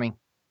Giovanni.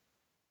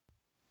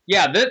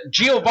 Yeah, the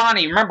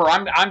Giovanni. Remember,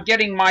 I'm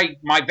getting my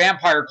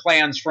vampire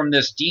clans from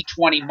this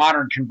D20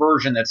 Modern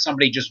conversion that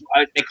somebody just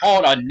they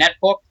call it a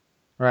netbook.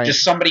 Right.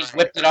 Just somebody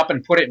whipped it up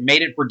and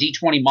made it for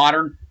D20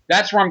 Modern.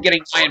 That's where I'm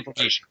getting my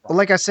information from. Well,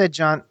 like I said,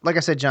 John,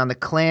 the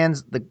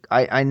clans,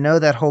 I know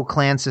that whole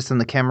clan system,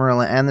 the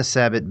Camarilla and the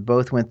Sabbat,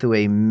 both went through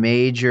a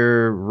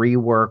major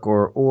rework,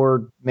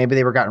 or maybe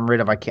they were gotten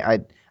rid of. I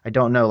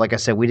don't know. Like I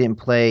said, we didn't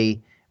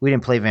play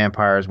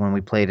vampires when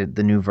we played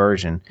the new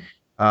version.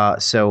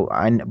 But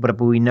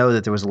we know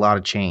that there was a lot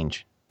of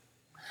change.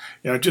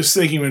 Just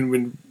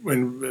thinking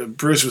when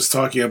Bruce was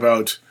talking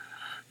about,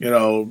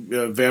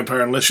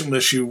 vampire,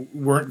 unless you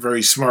weren't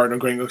very smart, I'm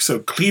going, so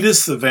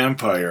Cletus the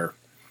vampire.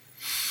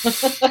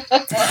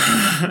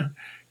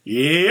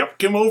 Yep,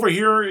 come over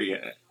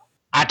here.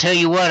 I tell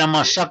you what, I'm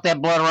going to suck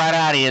that blood right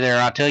out of you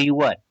there. I'll tell you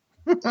what.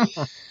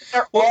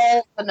 They're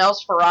all the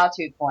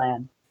Nosferatu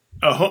clan.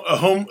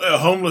 A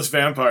homeless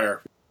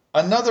vampire.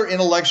 Another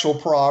intellectual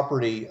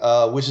property,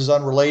 which is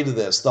unrelated to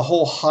this, the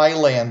whole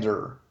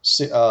Highlander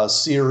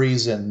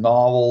series and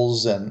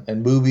novels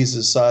and movies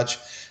and such.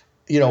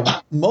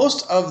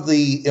 Most of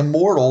the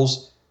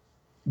immortals,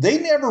 they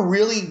never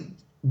really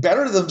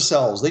better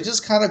themselves. They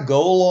just kind of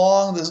go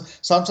along.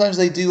 Sometimes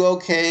they do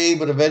okay,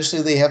 but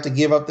eventually they have to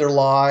give up their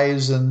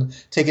lives and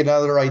take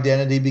another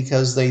identity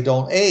because they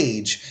don't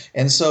age.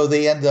 And so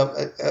they end up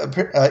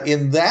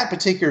in that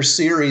particular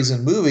series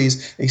and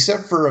movies,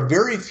 except for a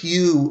very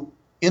few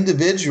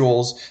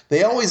individuals,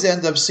 they always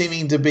end up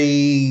seeming to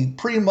be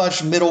pretty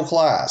much middle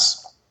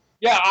class.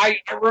 Yeah, I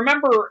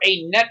remember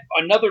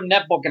another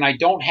netbook, and I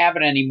don't have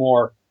it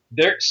anymore.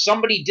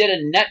 Somebody did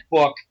a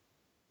netbook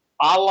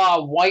a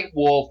la White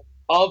Wolf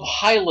of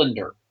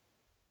Highlander.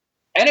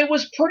 And it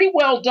was pretty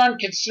well done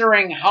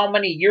considering how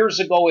many years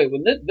ago it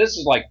was. This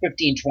is like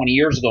 15, 20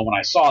 years ago when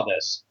I saw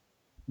this.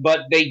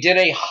 But they did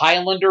a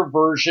Highlander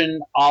version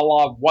a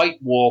la White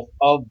Wolf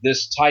of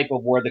this type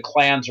of where the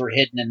clans are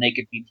hidden and they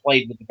could be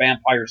played with the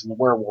vampires and the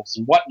werewolves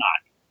and whatnot.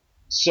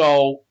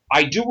 So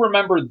I do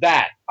remember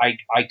that.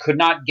 I could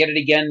not get it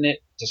again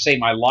to save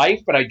my life,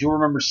 but I do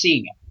remember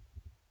seeing it.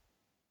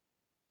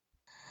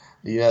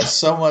 Yeah,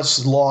 so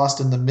much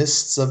lost in the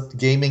mists of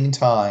gaming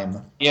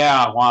time.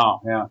 Yeah, wow,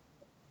 yeah.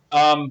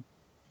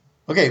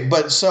 Okay,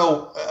 but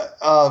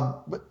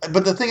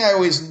the thing I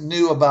always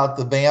knew about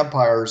the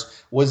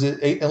vampires was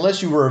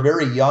unless you were a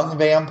very young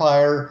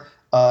vampire,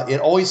 it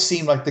always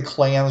seemed like the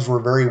clans were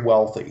very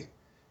wealthy.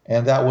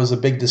 And that was a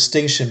big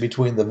distinction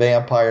between the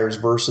vampires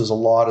versus a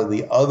lot of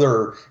the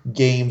other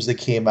games that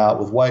came out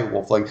with White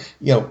Wolf. Like,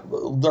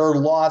 there are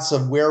lots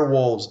of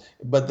werewolves,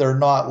 but they're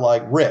not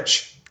like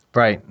rich.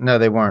 Right. No,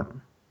 they weren't.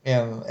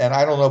 And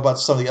I don't know about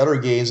some of the other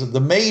games.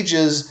 The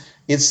mages,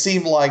 it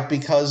seemed like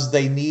because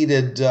they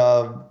needed,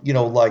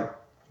 like,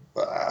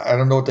 I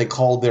don't know what they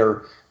called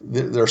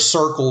their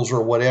circles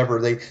or whatever.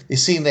 They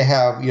seem to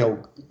have,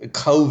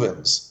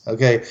 covens,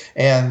 okay?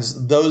 And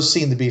those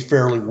seem to be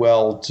fairly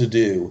well to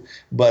do,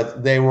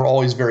 but they were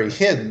always very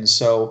hidden.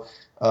 So,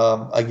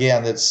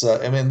 again, it's,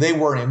 they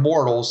weren't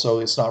immortal, so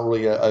it's not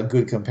really a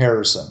good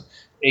comparison.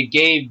 It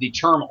gave the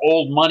term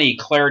old money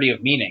clarity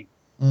of meaning.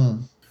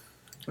 Mm.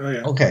 Oh,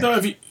 yeah.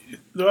 Okay.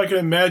 Though I can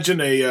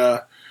imagine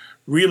a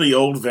really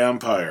old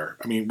vampire.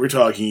 I mean, we're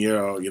talking,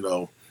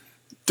 13th,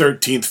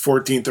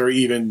 14th, or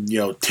even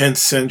 10th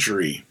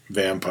century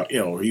vampire.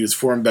 He was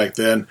formed back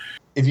then.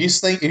 If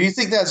you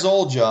think that's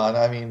old, John,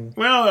 I mean,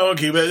 well,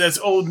 okay, but that's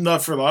old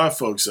enough for a lot of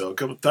folks. Though a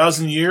couple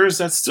thousand years,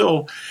 that's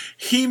still.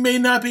 He may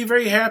not be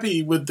very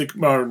happy with the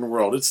modern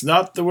world. It's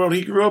not the world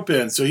he grew up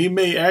in, so he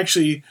may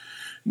actually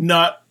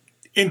not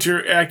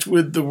interact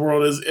with the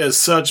world as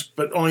such,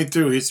 but only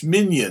through his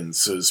minions,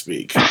 so to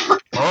speak. Oh,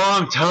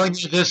 I'm telling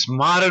you, this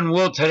modern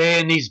world today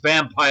and these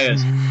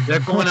vampires, they're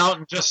going out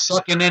and just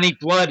sucking any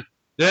blood.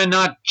 They're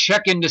not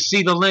checking to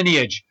see the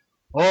lineage.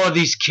 Oh,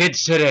 these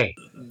kids today.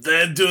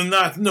 They do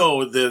not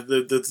know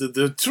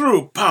the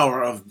true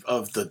power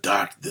of the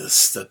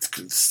darkness that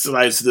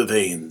slides the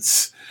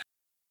veins.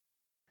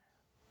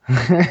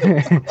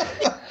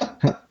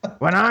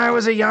 When I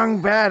was a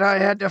young bat, I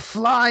had to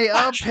fly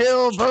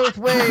uphill both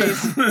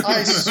ways.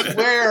 I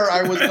swear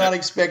I was not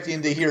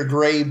expecting to hear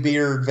gray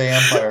beard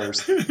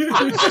vampires.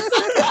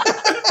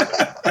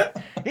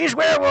 These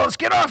werewolves,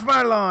 get off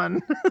my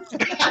lawn.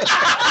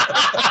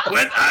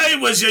 When I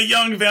was a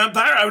young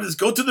vampire, I would just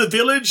go to the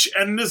village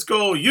and just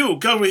go, you,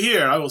 come over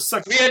here. I will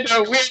suck. We had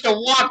to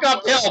walk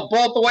uphill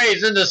both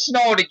ways in the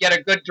snow to get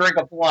a good drink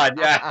of blood.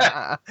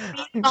 Yeah.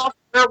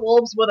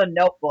 Werewolves with a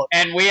notebook.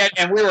 And we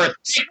were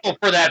thankful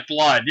for that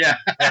blood. Yeah.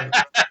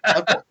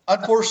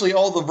 Unfortunately,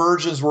 all the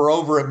virgins were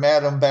over at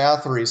Madame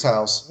Bathory's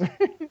house.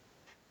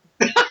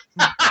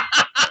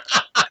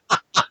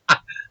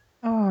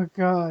 Oh,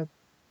 God.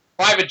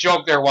 Private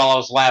joke there while I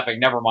was laughing.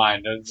 Never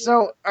mind. So,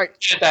 all right.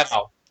 Get that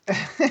out.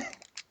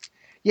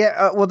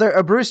 Yeah, well,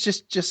 Bruce,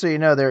 just so you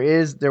know,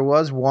 there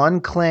was one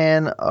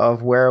clan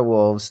of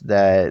werewolves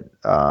that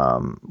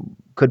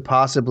could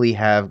possibly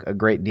have a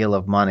great deal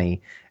of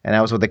money, and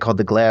that was what they called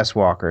the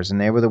Glasswalkers, and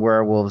they were the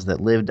werewolves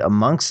that lived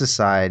amongst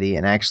society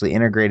and actually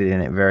integrated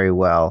in it very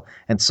well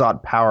and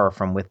sought power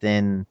from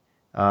within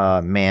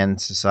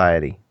man's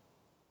society.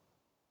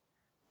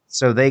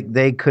 So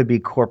they could be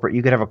corporate.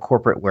 You could have a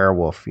corporate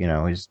werewolf,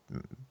 who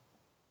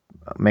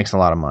makes a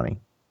lot of money.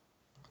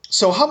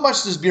 So how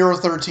much does Bureau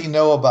 13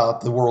 know about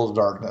the World of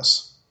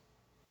Darkness?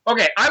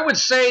 Okay, I would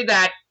say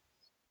that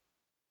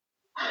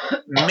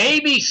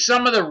maybe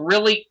some of the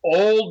really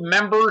old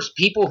members,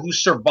 people who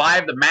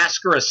survived the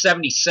Massacre of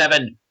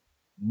 77,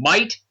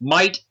 might,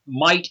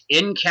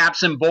 in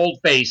caps and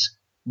boldface,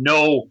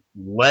 know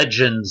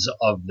legends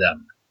of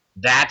them.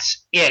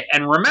 That's it.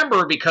 And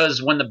remember,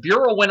 because when the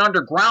Bureau went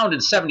underground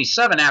in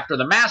 77 after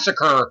the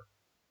massacre,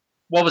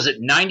 what was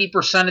it,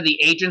 90% of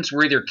the agents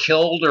were either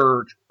killed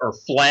or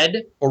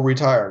fled? Or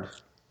retired.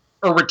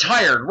 Or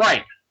retired,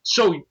 right.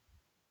 So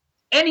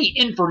any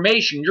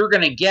information you're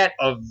going to get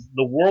of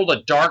the World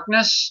of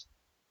Darkness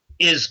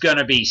is going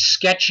to be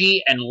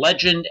sketchy and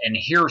legend and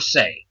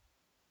hearsay.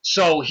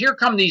 So here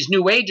come these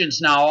new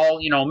agents now, all,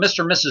 Mr.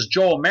 and Mrs.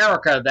 Joe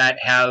America that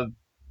have,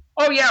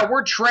 oh yeah,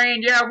 we're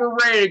trained, yeah, we're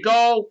ready to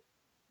go.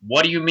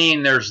 What do you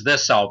mean there's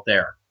this out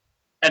there?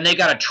 And they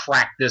got to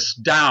track this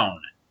down.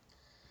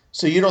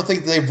 So you don't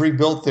think they've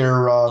rebuilt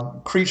their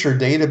creature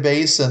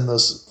database in the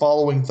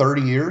following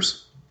 30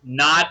 years?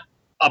 Not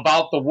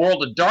about the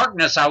World of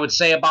Darkness, I would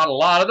say about a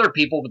lot of other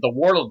people, but the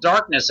World of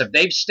Darkness, if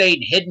they've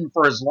stayed hidden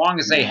for as long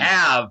as they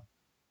have,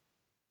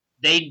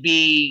 they'd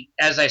be,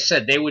 as I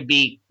said, they would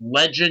be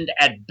legend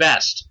at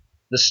best.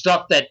 The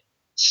stuff that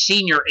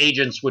senior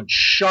agents would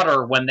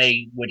shudder when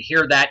they would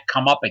hear that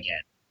come up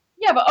again.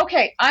 Yeah, but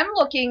okay, I'm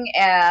looking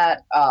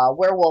at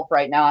Werewolf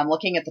right now. I'm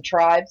looking at the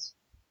tribes,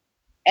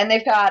 and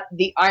they've got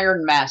the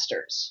Iron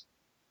Masters.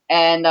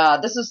 And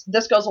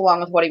this goes along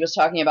with what he was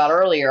talking about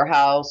earlier,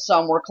 how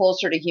some were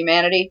closer to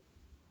humanity.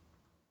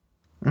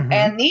 Mm-hmm.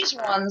 And these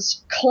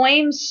ones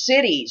claim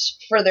cities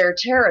for their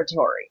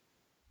territory.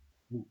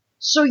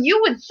 So you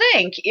would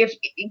think if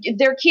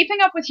they're keeping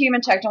up with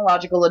human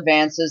technological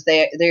advances,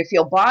 they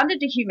feel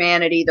bonded to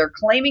humanity, they're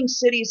claiming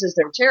cities as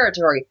their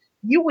territory,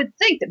 you would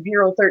think that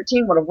Bureau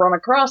 13 would have run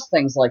across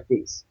things like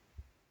these.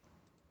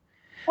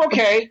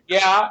 Okay,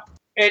 yeah.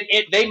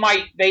 They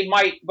might,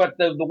 but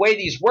the way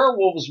these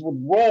werewolves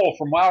would roll,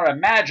 from what I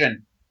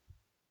imagine,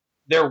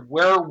 their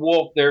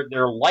werewolf, their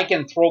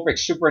lycanthropic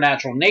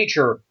supernatural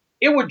nature,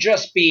 it would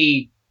just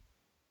be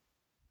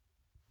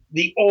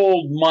the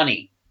old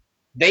money.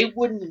 They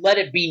wouldn't let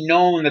it be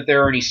known that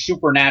there are any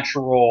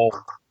supernatural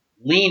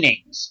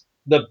leanings.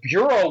 The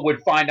Bureau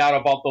would find out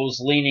about those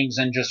leanings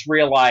and just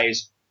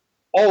realize,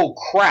 oh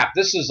crap,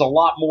 this is a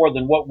lot more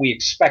than what we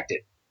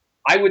expected.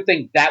 I would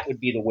think that would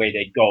be the way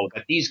they'd go.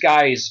 That these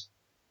guys,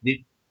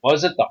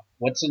 what's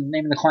the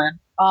name of the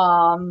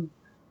clan?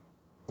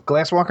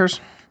 Glasswalkers?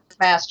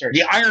 Masters.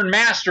 The Iron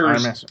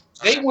Masters.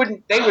 They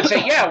would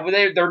say, yeah,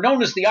 they're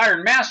known as the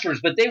Iron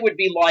Masters, but they would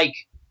be like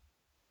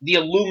the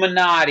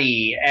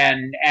Illuminati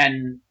and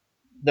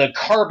the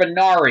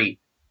Carbonari.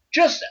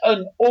 Just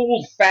an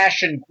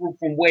old-fashioned group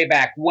from way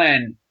back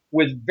when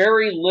with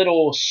very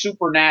little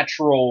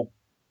supernatural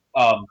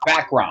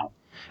background.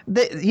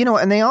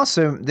 And they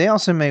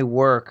also may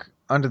work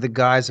under the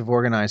guise of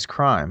organized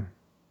crime.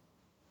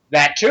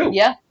 That too.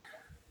 Yeah.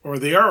 Or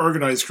they are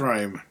organized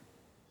crime.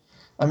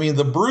 I mean,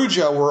 the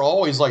Bruja were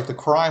always like the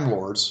crime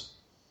lords.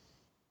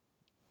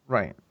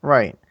 Right.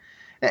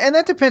 And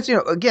that depends,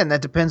 again,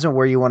 that depends on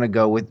where you want to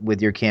go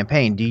with your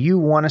campaign. Do you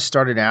want to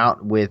start it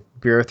out with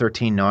Bureau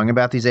 13 knowing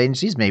about these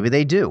agencies? Maybe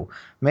they do.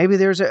 Maybe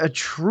there's a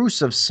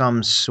truce of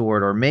some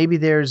sort, or maybe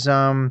there's,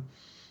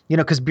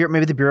 because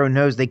maybe the Bureau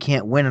knows they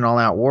can't win an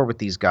all-out war with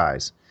these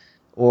guys.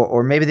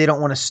 Or maybe they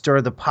don't want to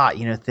stir the pot,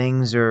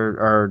 things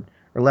are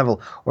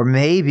level. Or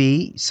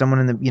maybe someone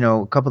in the,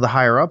 a couple of the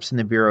higher-ups in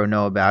the Bureau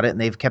know about it, and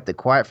they've kept it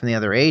quiet from the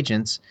other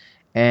agents.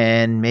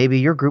 And maybe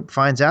your group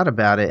finds out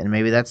about it, and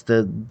maybe that's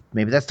the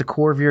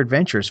core of your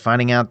adventures,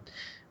 finding out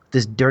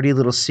this dirty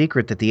little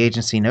secret that the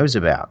agency knows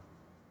about.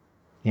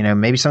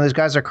 Maybe some of those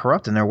guys are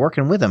corrupt and they're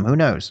working with them. Who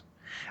knows?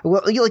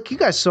 Well, like you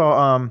guys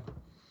saw, do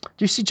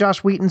you see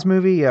Josh Wheaton's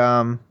movie?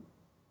 What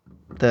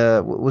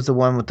was the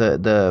one with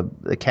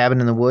the Cabin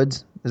in the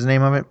Woods? Is the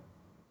name of it?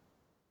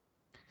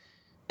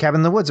 Cabin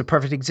in the Woods, a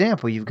perfect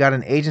example. You've got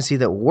an agency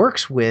that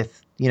works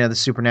with the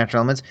supernatural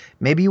elements.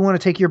 Maybe you want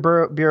to take your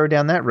bureau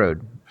down that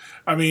road.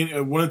 I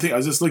mean, one of the things, I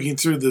was just looking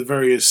through the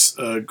various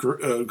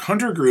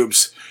hunter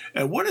groups,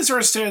 and one is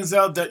sort of stands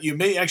out that you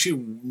may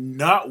actually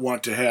not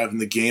want to have in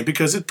the game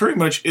because it pretty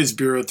much is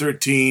Bureau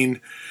 13,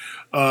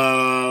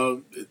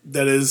 that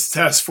is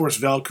Task Force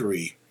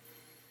Valkyrie.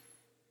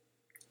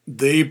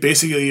 They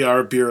basically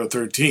are Bureau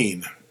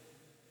 13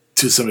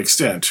 to some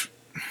extent.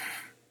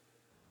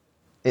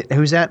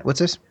 Who's that? What's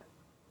this?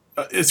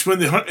 It's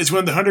one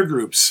of the hunter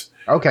groups.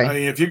 Okay. I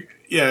mean, if you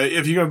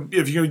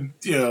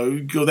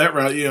go that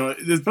route,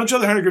 there's a bunch of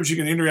other hunter groups you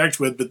can interact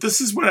with, but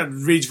this is one that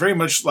reads very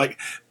much like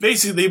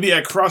basically they'd be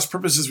at cross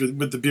purposes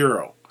with the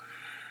Bureau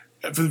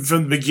from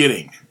the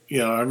beginning.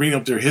 I'm reading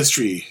up their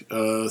history,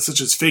 such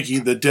as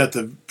faking the death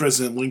of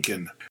President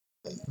Lincoln.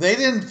 They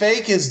didn't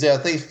fake his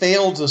death; they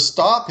failed to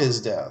stop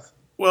his death.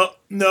 Well,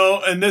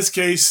 no, in this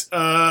case,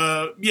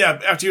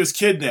 after he was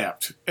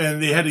kidnapped,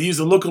 and they had to use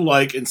a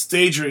lookalike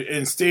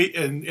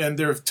and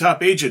their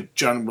top agent,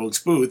 John Wilkes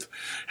Booth,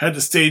 had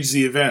to stage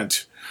the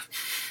event.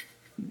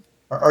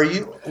 Are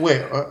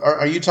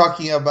you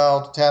talking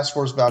about Task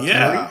Force Valkyrie?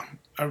 Yeah,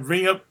 I'm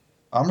reading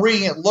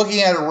it,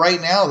 looking at it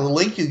right now. The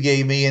link you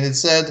gave me, and it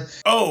said,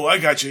 "Oh, I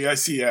got you. I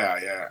see.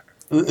 Yeah."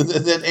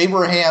 That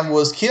Abraham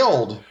was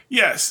killed.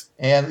 Yes,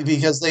 and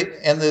because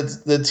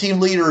the team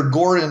leader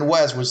Gordon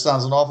West, which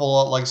sounds an awful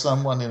lot like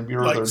someone in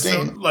Bureau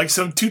 13, like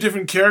some two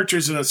different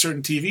characters in a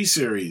certain TV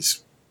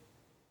series.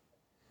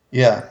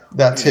 Yeah,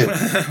 that too.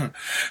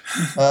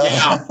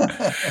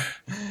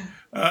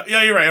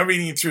 Yeah, you're right. I'm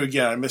reading it through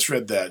again. I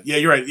misread that. Yeah,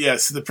 you're right.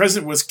 Yes, the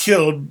president was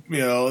killed.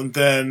 And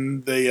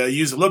then they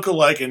used a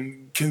lookalike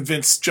and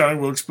convinced John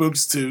Wilkes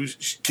Booth to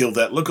kill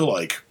that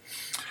lookalike.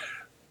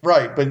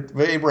 Right, but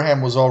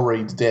Abraham was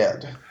already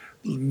dead.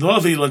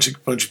 lovely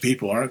bunch of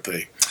people, aren't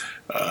they?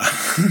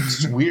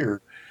 It's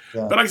weird.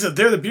 Yeah. But like I said,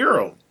 they're the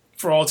Bureau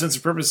for all intents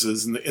and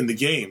purposes in the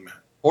game.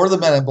 Or the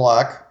Men in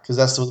Black, because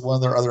that's one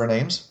of their other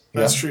names.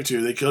 That's true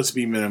too. They could also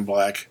be Men in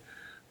Black.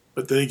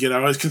 But then again, I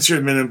always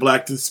considered Men in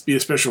Black to be a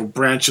special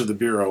branch of the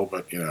Bureau,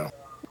 but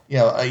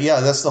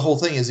Yeah, that's the whole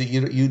thing. Is that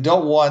you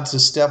don't want to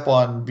step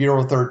on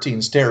Bureau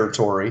 13's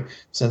territory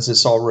since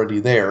it's already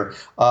there.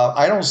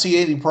 I don't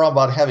see any problem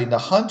about having the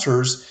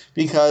hunters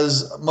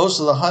because most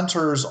of the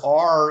hunters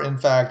are in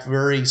fact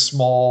very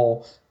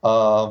small,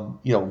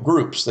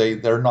 groups.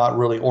 They're not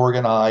really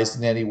organized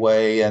in any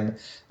way, and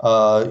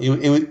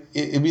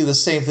it'd be the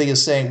same thing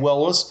as saying,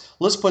 well,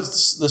 let's put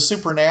the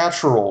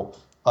supernatural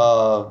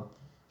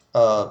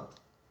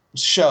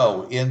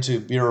show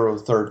into Bureau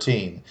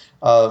 13.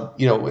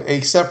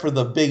 Except for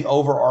the big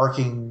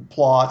overarching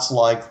plots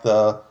like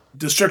the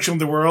destruction of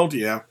the world,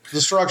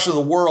 destruction of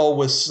the world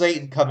with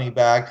Satan coming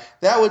back.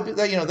 That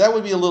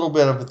would be a little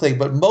bit of a thing.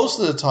 But most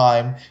of the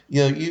time,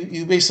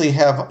 you basically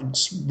have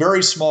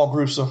very small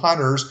groups of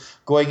hunters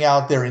going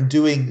out there and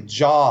doing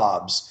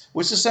jobs,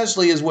 which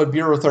essentially is what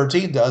Bureau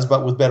 13 does,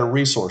 but with better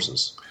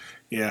resources.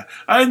 Yeah,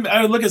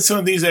 I would look at some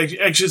of these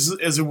actions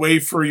as a way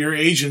for your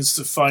agents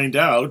to find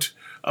out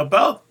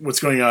about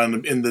what's going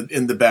on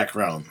in the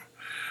background.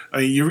 I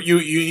mean,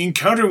 you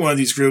encounter one of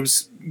these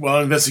groups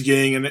while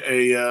investigating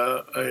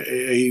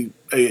a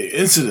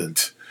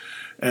incident,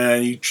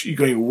 and you're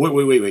going,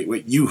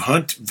 wait, you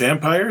hunt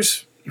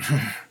vampires?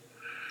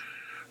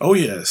 Oh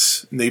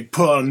yes, and they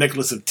pull out a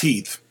necklace of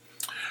teeth.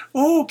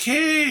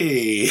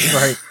 Okay,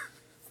 Right.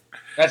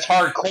 That's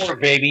hardcore,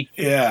 baby.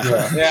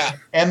 Yeah.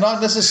 And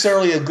not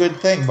necessarily a good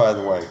thing, by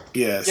the way.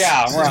 Yes.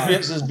 Yeah,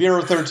 right. Since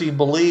Bureau 13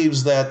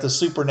 believes that the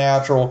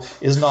supernatural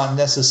is not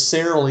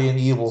necessarily an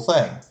evil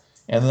thing,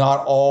 and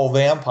not all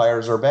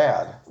vampires are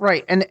bad.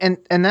 Right, and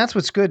that's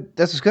what's good.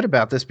 That's what's good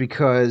about this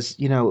because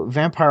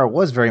Vampire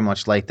was very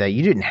much like that.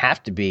 You didn't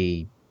have to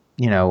be,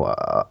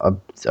 a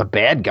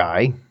bad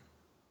guy.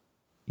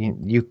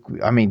 You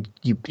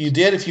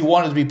did if you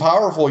wanted to be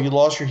powerful. You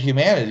lost your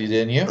humanity,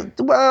 didn't you?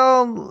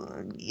 Well,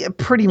 yeah,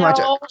 pretty much.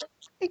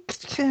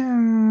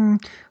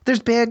 There's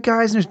bad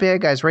guys and there's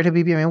bad guys, right,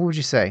 Habibi? I mean, what would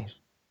you say?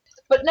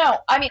 But no,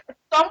 I mean,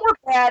 some were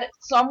bad,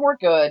 some were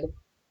good.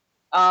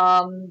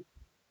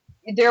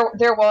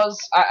 There was.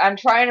 I'm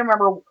trying to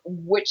remember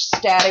which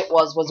stat it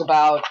was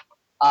about.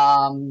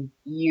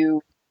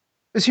 You.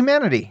 It's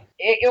humanity.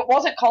 It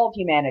wasn't called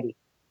humanity,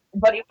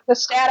 but it was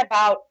a stat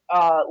about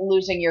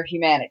losing your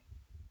humanity.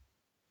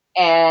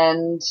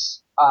 And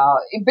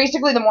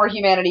basically, the more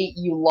humanity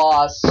you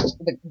lost,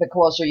 the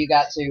closer you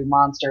got to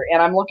monster.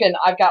 And I've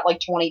got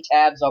like 20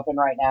 tabs open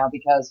right now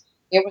because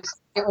it was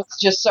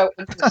just so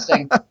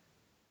interesting.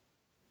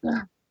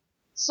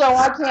 So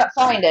I can't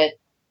find it,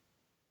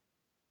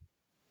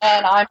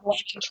 and I'm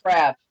looking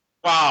trapped.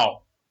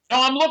 Wow.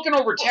 Now I'm looking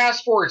over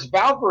Task Force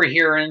Valkyrie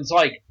here, and it's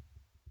like,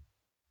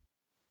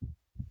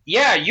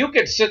 yeah, you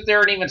could sit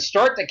there and even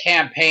start the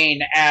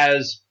campaign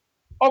as,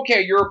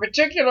 okay, you're a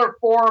particular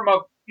part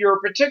of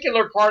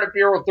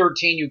Bureau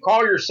 13. You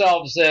call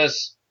yourselves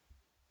this,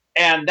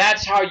 and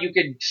that's how you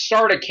could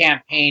start a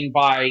campaign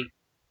by,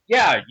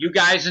 yeah, you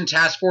guys in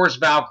Task Force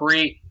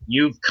Valkyrie,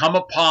 you've come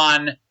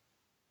upon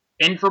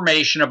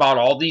information about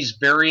all these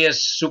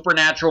various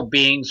supernatural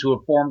beings who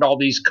have formed all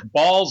these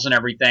cabals and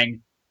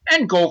everything,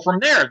 and go from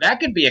there. That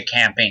could be a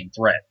campaign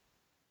thread.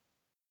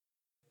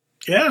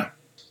 Yeah.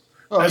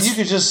 Well, you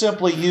could just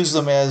simply use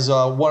them as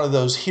one of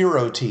those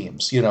hero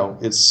teams.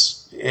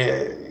 It's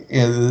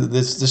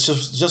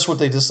just what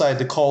they decided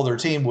to call their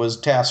team was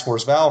Task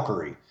Force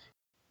Valkyrie.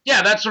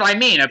 Yeah, that's what I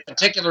mean. A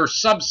particular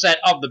subset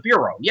of the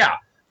Bureau. Yeah,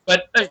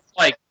 but it's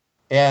like,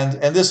 and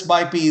this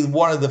might be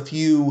one of the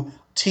few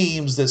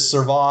teams that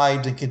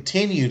survived and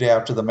continued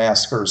after the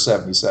Massacre of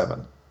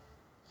 77,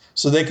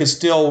 so they could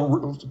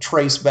still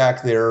trace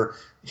back their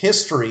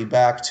history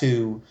back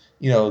to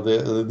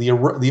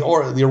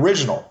the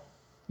original.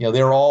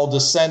 They're all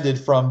descended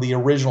from the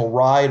original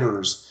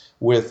riders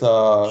with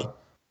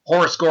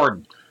Horace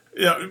Gordon.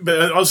 Yeah,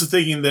 but I'm also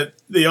thinking that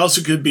they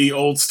also could be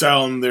old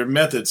style in their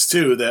methods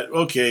too. That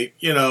okay,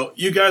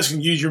 you guys can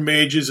use your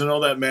mages and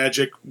all that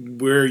magic.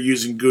 We're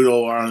using good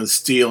old iron,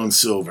 steel, and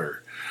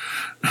silver.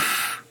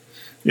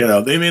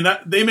 They may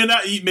not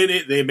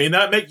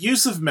make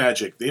use of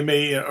magic. They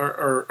may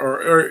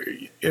or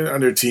on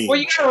their team. Well,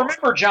 you got to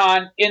remember,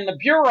 John, in the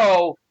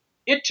Bureau,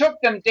 it took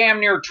them damn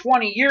near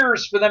 20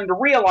 years for them to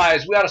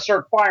realize we ought to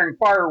start firing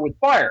fire with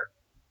fire.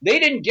 They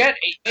didn't get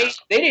a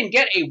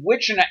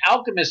witch and an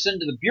alchemist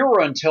into the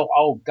Bureau until,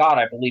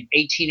 I believe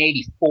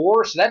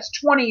 1884. So that's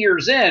 20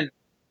 years in.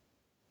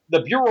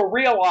 The Bureau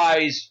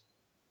realized,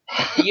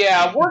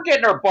 yeah, we're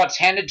getting our butts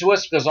handed to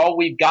us because all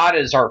we've got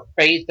is our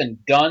faith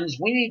and guns.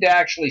 We need to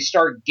actually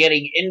start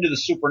getting into the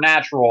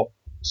supernatural.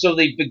 So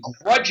they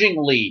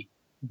begrudgingly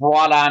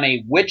brought on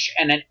a witch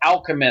and an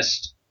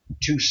alchemist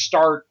to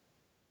start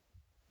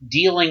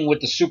dealing with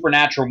the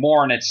supernatural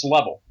more on its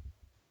level.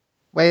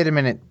 Wait a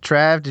minute,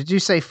 Trav, did you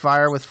say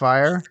fire with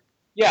fire?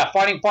 Yeah,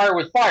 fighting fire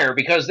with fire,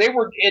 because they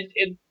were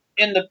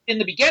in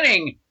the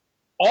beginning,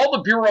 all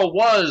the Bureau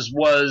was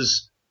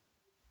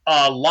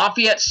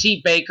Lafayette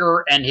C.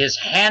 Baker and his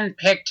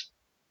hand-picked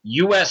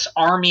U.S.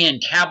 Army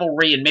and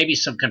cavalry and maybe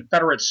some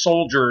Confederate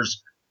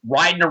soldiers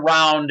riding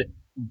around,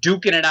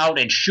 duking it out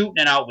and shooting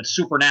it out with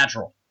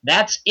Supernatural.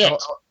 That's it.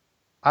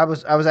 I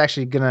was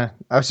actually gonna.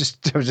 I was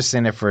just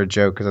saying it for a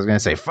joke because I was gonna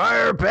say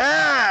fire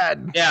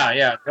bad.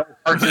 Yeah.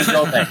 Cartoon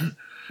Joe thing.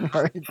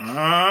 Fire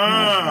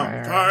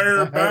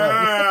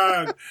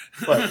bad.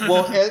 Right.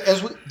 Well,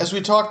 as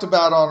we talked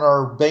about on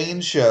our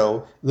Bane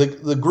show,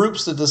 the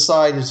groups that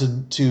decide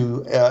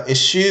to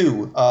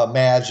eschew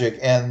magic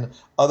and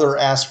other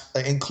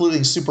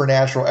including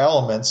supernatural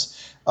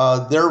elements,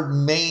 their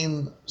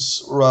main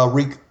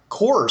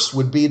recourse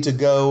would be to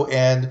go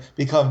and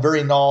become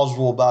very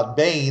knowledgeable about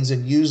Banes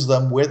and use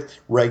them with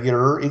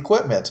regular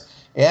equipment.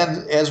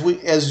 And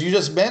as you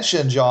just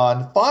mentioned,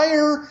 John,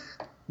 fire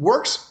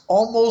works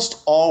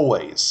almost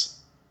always.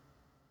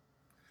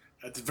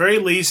 At the very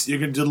least, you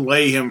can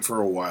delay him for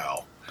a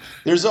while.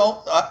 There's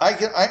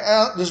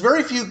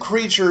very few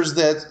creatures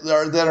that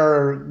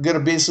are going to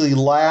basically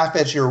laugh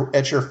at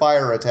your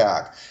fire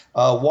attack.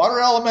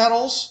 Water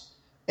elementals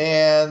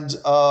and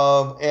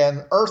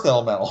earth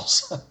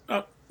elementals.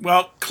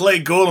 Well,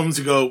 clay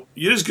golems go.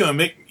 You're just going.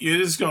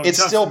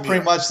 It's still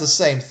pretty much the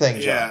same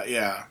thing, John.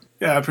 Yeah.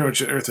 Pretty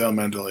much an earth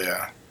elemental.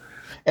 Yeah.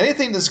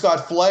 Anything that's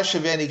got flesh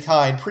of any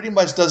kind pretty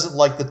much doesn't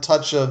like the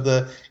touch of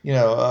the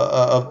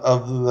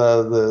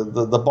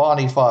the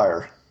Bonnie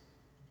fire.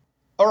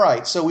 All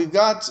right, so we've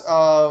got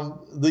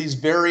these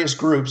various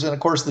groups, and of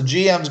course the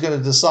GM's going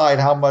to decide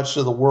how much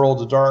of the World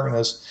of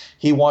Darkness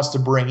he wants to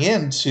bring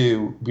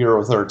into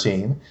Bureau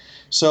 13.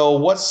 So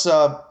what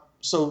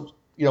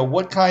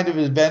kind of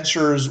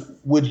adventures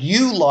would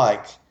you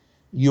like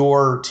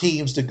your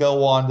teams to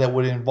go on that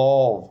would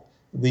involve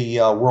the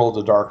World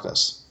of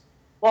Darkness?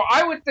 Well,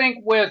 I would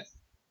think with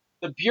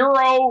the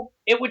Bureau,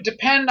 it would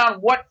depend on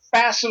what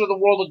facet of the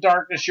World of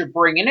Darkness you're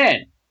bringing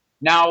in.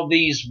 Now,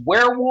 these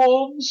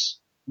werewolves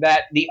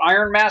that the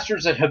Iron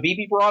Masters that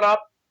Habibi brought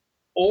up,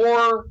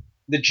 or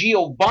the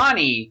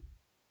Giovanni,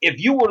 if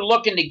you were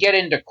looking to get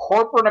into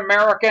corporate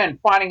America and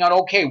finding out,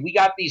 okay, we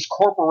got these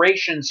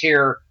corporations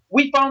here,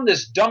 we found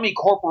this dummy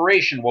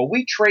corporation. Well,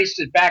 we traced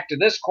it back to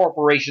this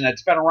corporation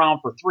that's been around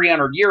for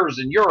 300 years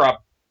in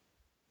Europe.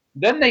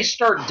 Then they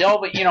start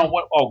delving,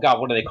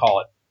 what do they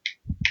call it?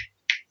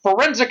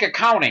 Forensic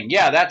accounting.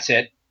 Yeah, that's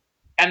it.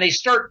 And they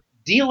start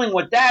dealing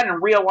with that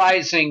and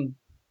realizing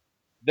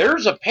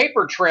there's a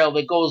paper trail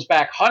that goes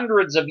back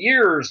hundreds of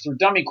years through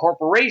dummy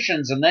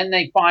corporations. And then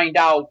they find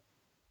out,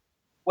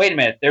 wait a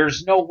minute,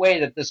 there's no way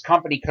that this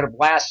company could have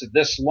lasted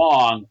this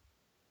long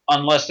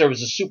unless there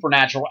was a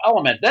supernatural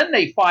element. Then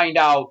they find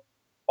out,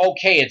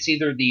 okay, it's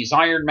either these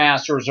Iron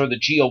Masters or the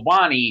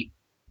Giovanni.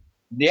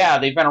 Yeah,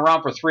 they've been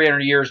around for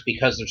 300 years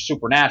because they're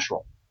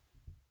supernatural.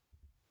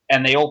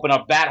 And they open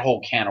up that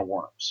whole can of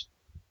worms.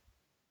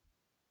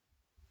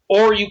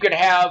 Or you could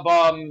have,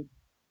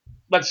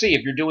 let's see,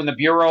 if you're doing the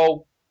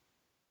Bureau,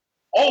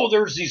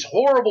 there's these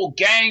horrible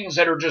gangs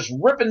that are just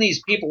ripping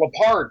these people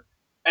apart,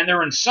 and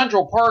they're in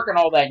Central Park and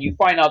all that, and you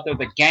find out they're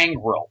the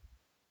Gangrel.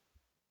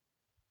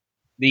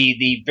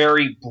 The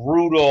very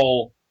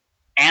brutal,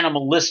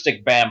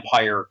 animalistic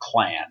vampire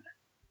clan.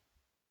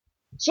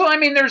 So, I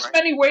mean, there's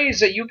many ways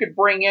that you could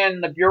bring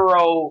in the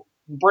Bureau,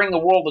 bring the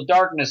World of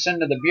Darkness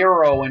into the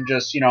Bureau and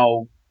just,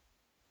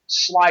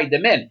 slide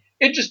them in.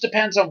 It just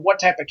depends on what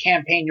type of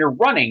campaign you're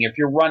running. If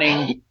you're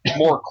running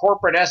more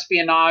corporate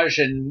espionage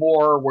and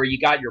more where you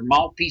got your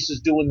mouthpieces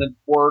doing the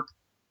work,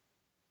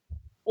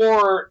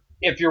 or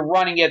if you're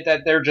running it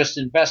that they're just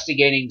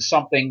investigating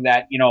something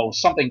that,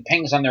 something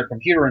pings on their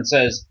computer and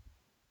says,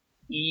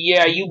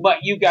 yeah,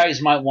 you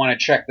guys might want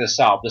to check this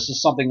out. This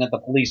is something that the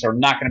police are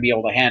not going to be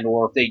able to handle,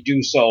 or if they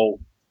do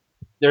so,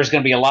 there's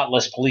going to be a lot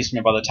less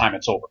policemen by the time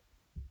it's over.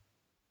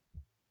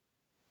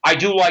 I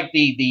do like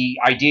the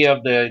idea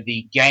of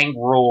the gang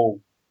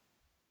rule,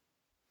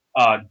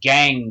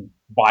 gang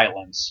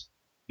violence,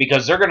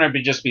 because they're going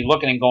to just be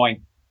looking and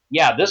going,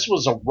 yeah, this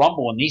was a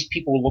rumble, and these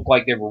people look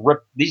like they were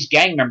ripped. These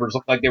gang members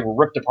look like they were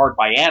ripped apart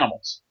by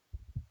animals.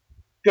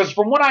 Because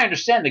from what I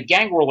understand, the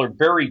gang rule are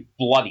very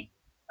bloody.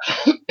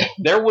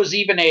 There was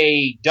even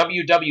a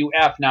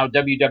WWF, now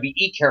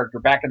WWE character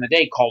back in the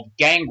day called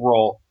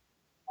Gangrel,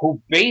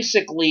 who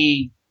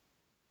basically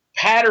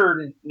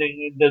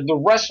the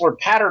wrestler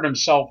patterned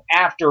himself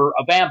after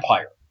a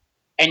vampire.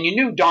 And you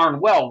knew darn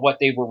well what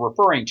they were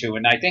referring to,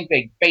 and I think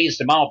they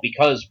phased him out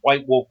because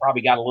White Wolf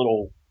probably got a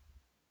little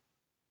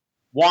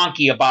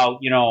wonky about,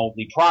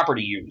 the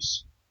property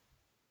use.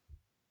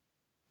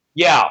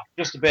 Yeah,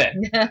 just a bit.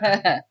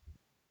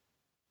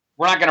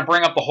 We're not going to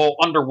bring up the whole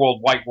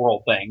underworld White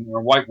Wolf thing,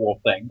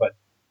 but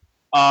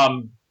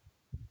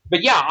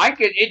yeah,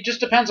 it just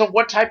depends on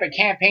what type of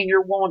campaign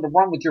you're willing to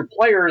run with your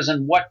players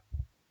and what,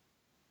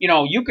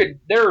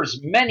 there's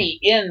many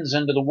ins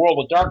into the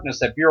World of Darkness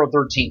that Bureau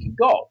 13 can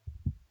go.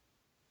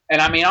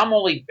 And I mean, I'm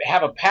only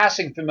have a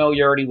passing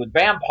familiarity with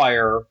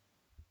Vampire.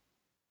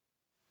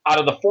 Out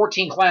of the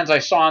 14 clans I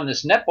saw in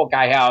this netbook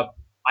I have,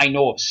 I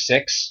know of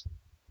 6.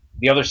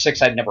 The other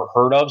 6 I'd never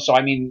heard of. So,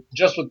 I mean,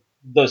 just with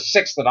the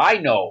 6 that I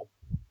know,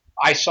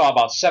 I saw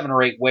about 7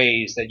 or 8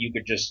 ways that you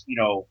could just,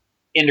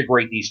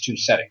 integrate these 2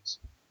 settings.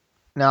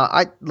 Now,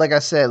 like I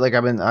said, like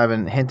I've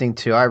been hinting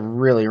to, I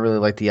really, really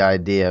like the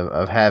idea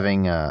of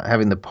having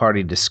the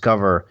party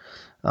discover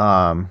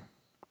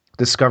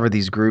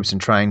these groups and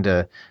trying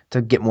to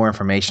get more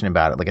information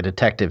about it, like a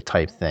detective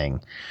type thing.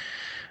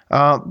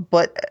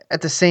 But at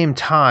the same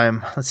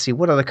time, let's see,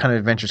 what other kind of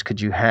adventures could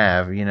you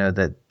have,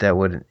 that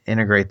would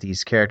integrate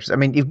these characters? I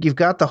mean, you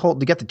got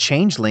the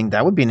Changeling.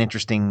 That would be an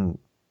interesting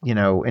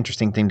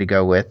thing to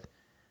go with.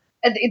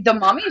 The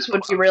mummies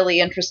would be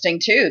really interesting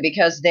too,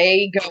 because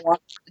they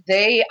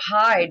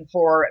hide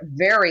for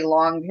very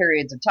long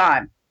periods of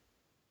time,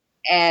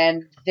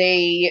 and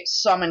they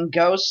summon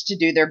ghosts to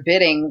do their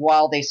bidding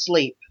while they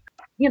sleep.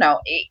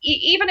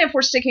 Even if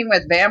we're sticking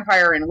with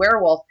vampire and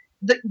werewolf,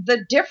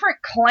 the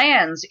different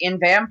clans in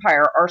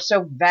vampire are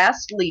so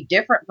vastly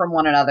different from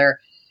one another.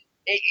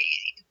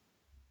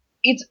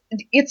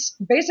 It's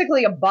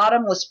basically a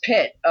bottomless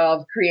pit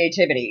of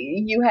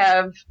creativity. You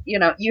have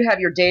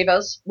your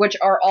devas, which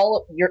are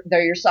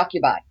they're your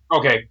succubi.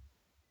 Okay.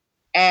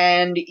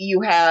 And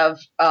you have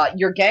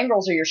your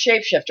gangrels or your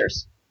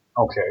shapeshifters.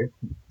 Okay.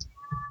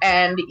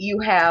 And you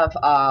have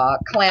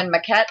Clan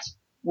Maquette,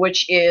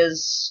 which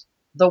is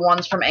the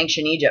ones from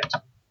ancient Egypt.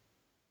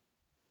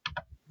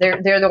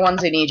 They're the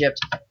ones in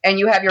Egypt. And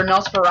you have your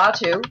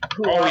Nosferatu,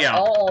 who are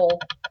all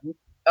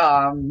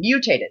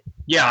mutated.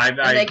 Yeah,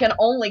 and they can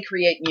only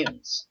create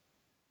mutants.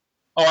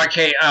 Oh,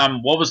 okay.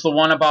 What was the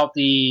one about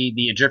the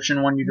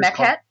Egyptian one you just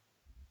called? Mekhet?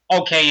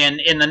 Okay, and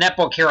in the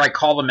netbook here,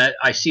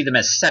 I see them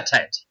as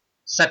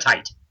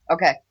Setite.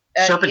 Okay.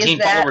 Serpentine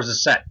followers of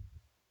Set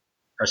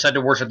are said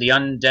to worship the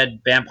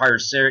undead vampire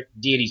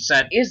deity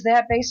Set. Is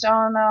that based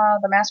on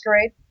the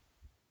Masquerade?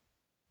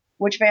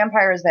 Which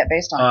vampire is that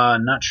based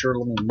on? Not sure.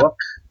 Let me look.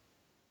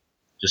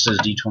 Just says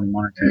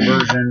D21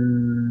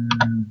 conversion.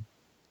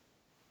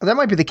 That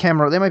might be the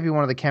camera. They might be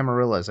one of the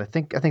Camarillas. I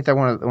think they're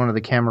one of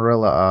the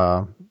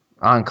Camarilla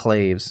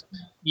enclaves.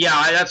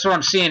 Yeah, that's what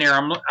I'm seeing here.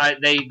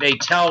 They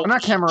tell.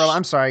 Not Camarilla.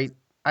 I'm sorry.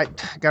 I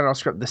got it all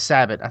script. The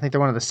Sabbat. I think they're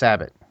one of the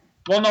Sabbat.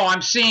 Well, no,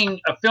 I'm seeing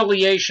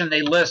affiliation.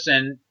 They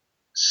listen.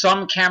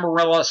 Some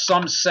Camarilla,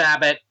 some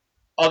Sabbat.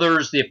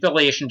 Others, the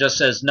affiliation just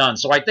says none.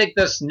 So I think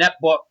this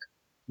netbook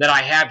that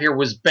I have here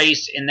was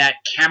based in that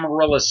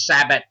Camarilla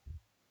Sabbat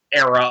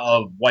era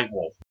of White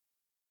Wolf.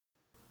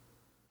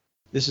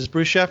 This is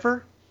Bruce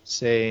Sheffer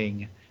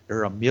saying there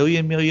are a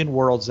million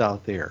worlds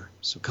out there,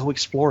 so go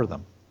explore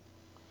them.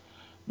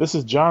 This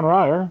is John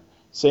Ryer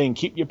saying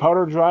keep your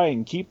powder dry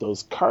and keep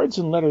those cards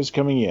and letters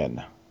coming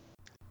in.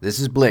 This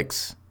is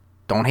Blix.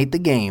 Don't hate the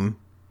game,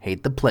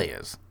 hate the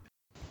players.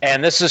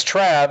 And this is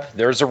Trav.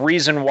 There's a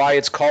reason why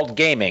it's called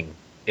gaming.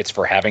 It's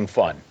for having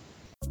fun.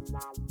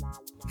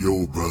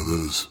 Yo,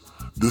 brothers,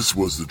 this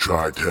was the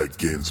TriTech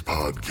Games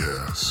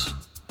Podcast.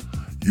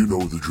 You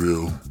know the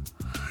drill.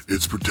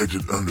 It's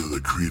protected under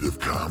the Creative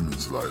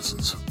Commons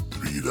License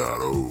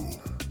 3.0.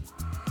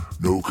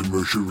 No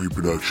commercial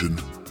reproduction,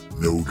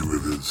 no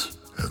derivatives,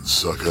 and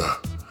sucker,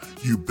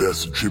 you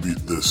best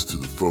attribute this to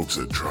the folks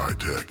at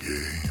TriTech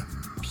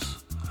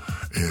Games.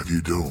 And if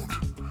you don't,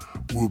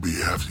 we'll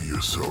be after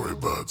your sorry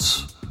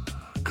butts,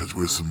 'cause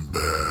we're some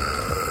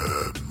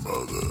bad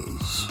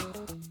mothers.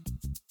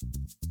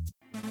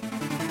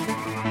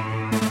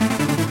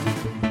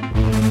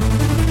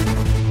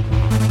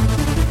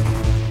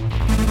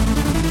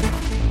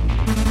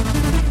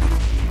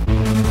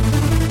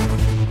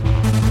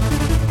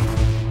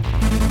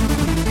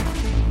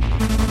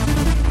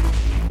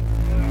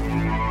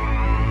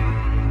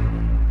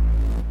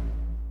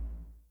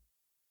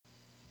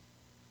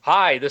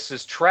 Hi, this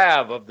is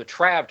Trav of the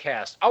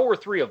Travcast, Hour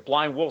 3 of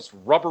Blind Wolf's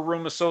Rubber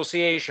Room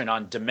Association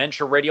on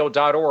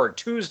DementiaRadio.org,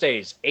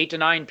 Tuesdays, 8 to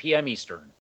 9 p.m. Eastern.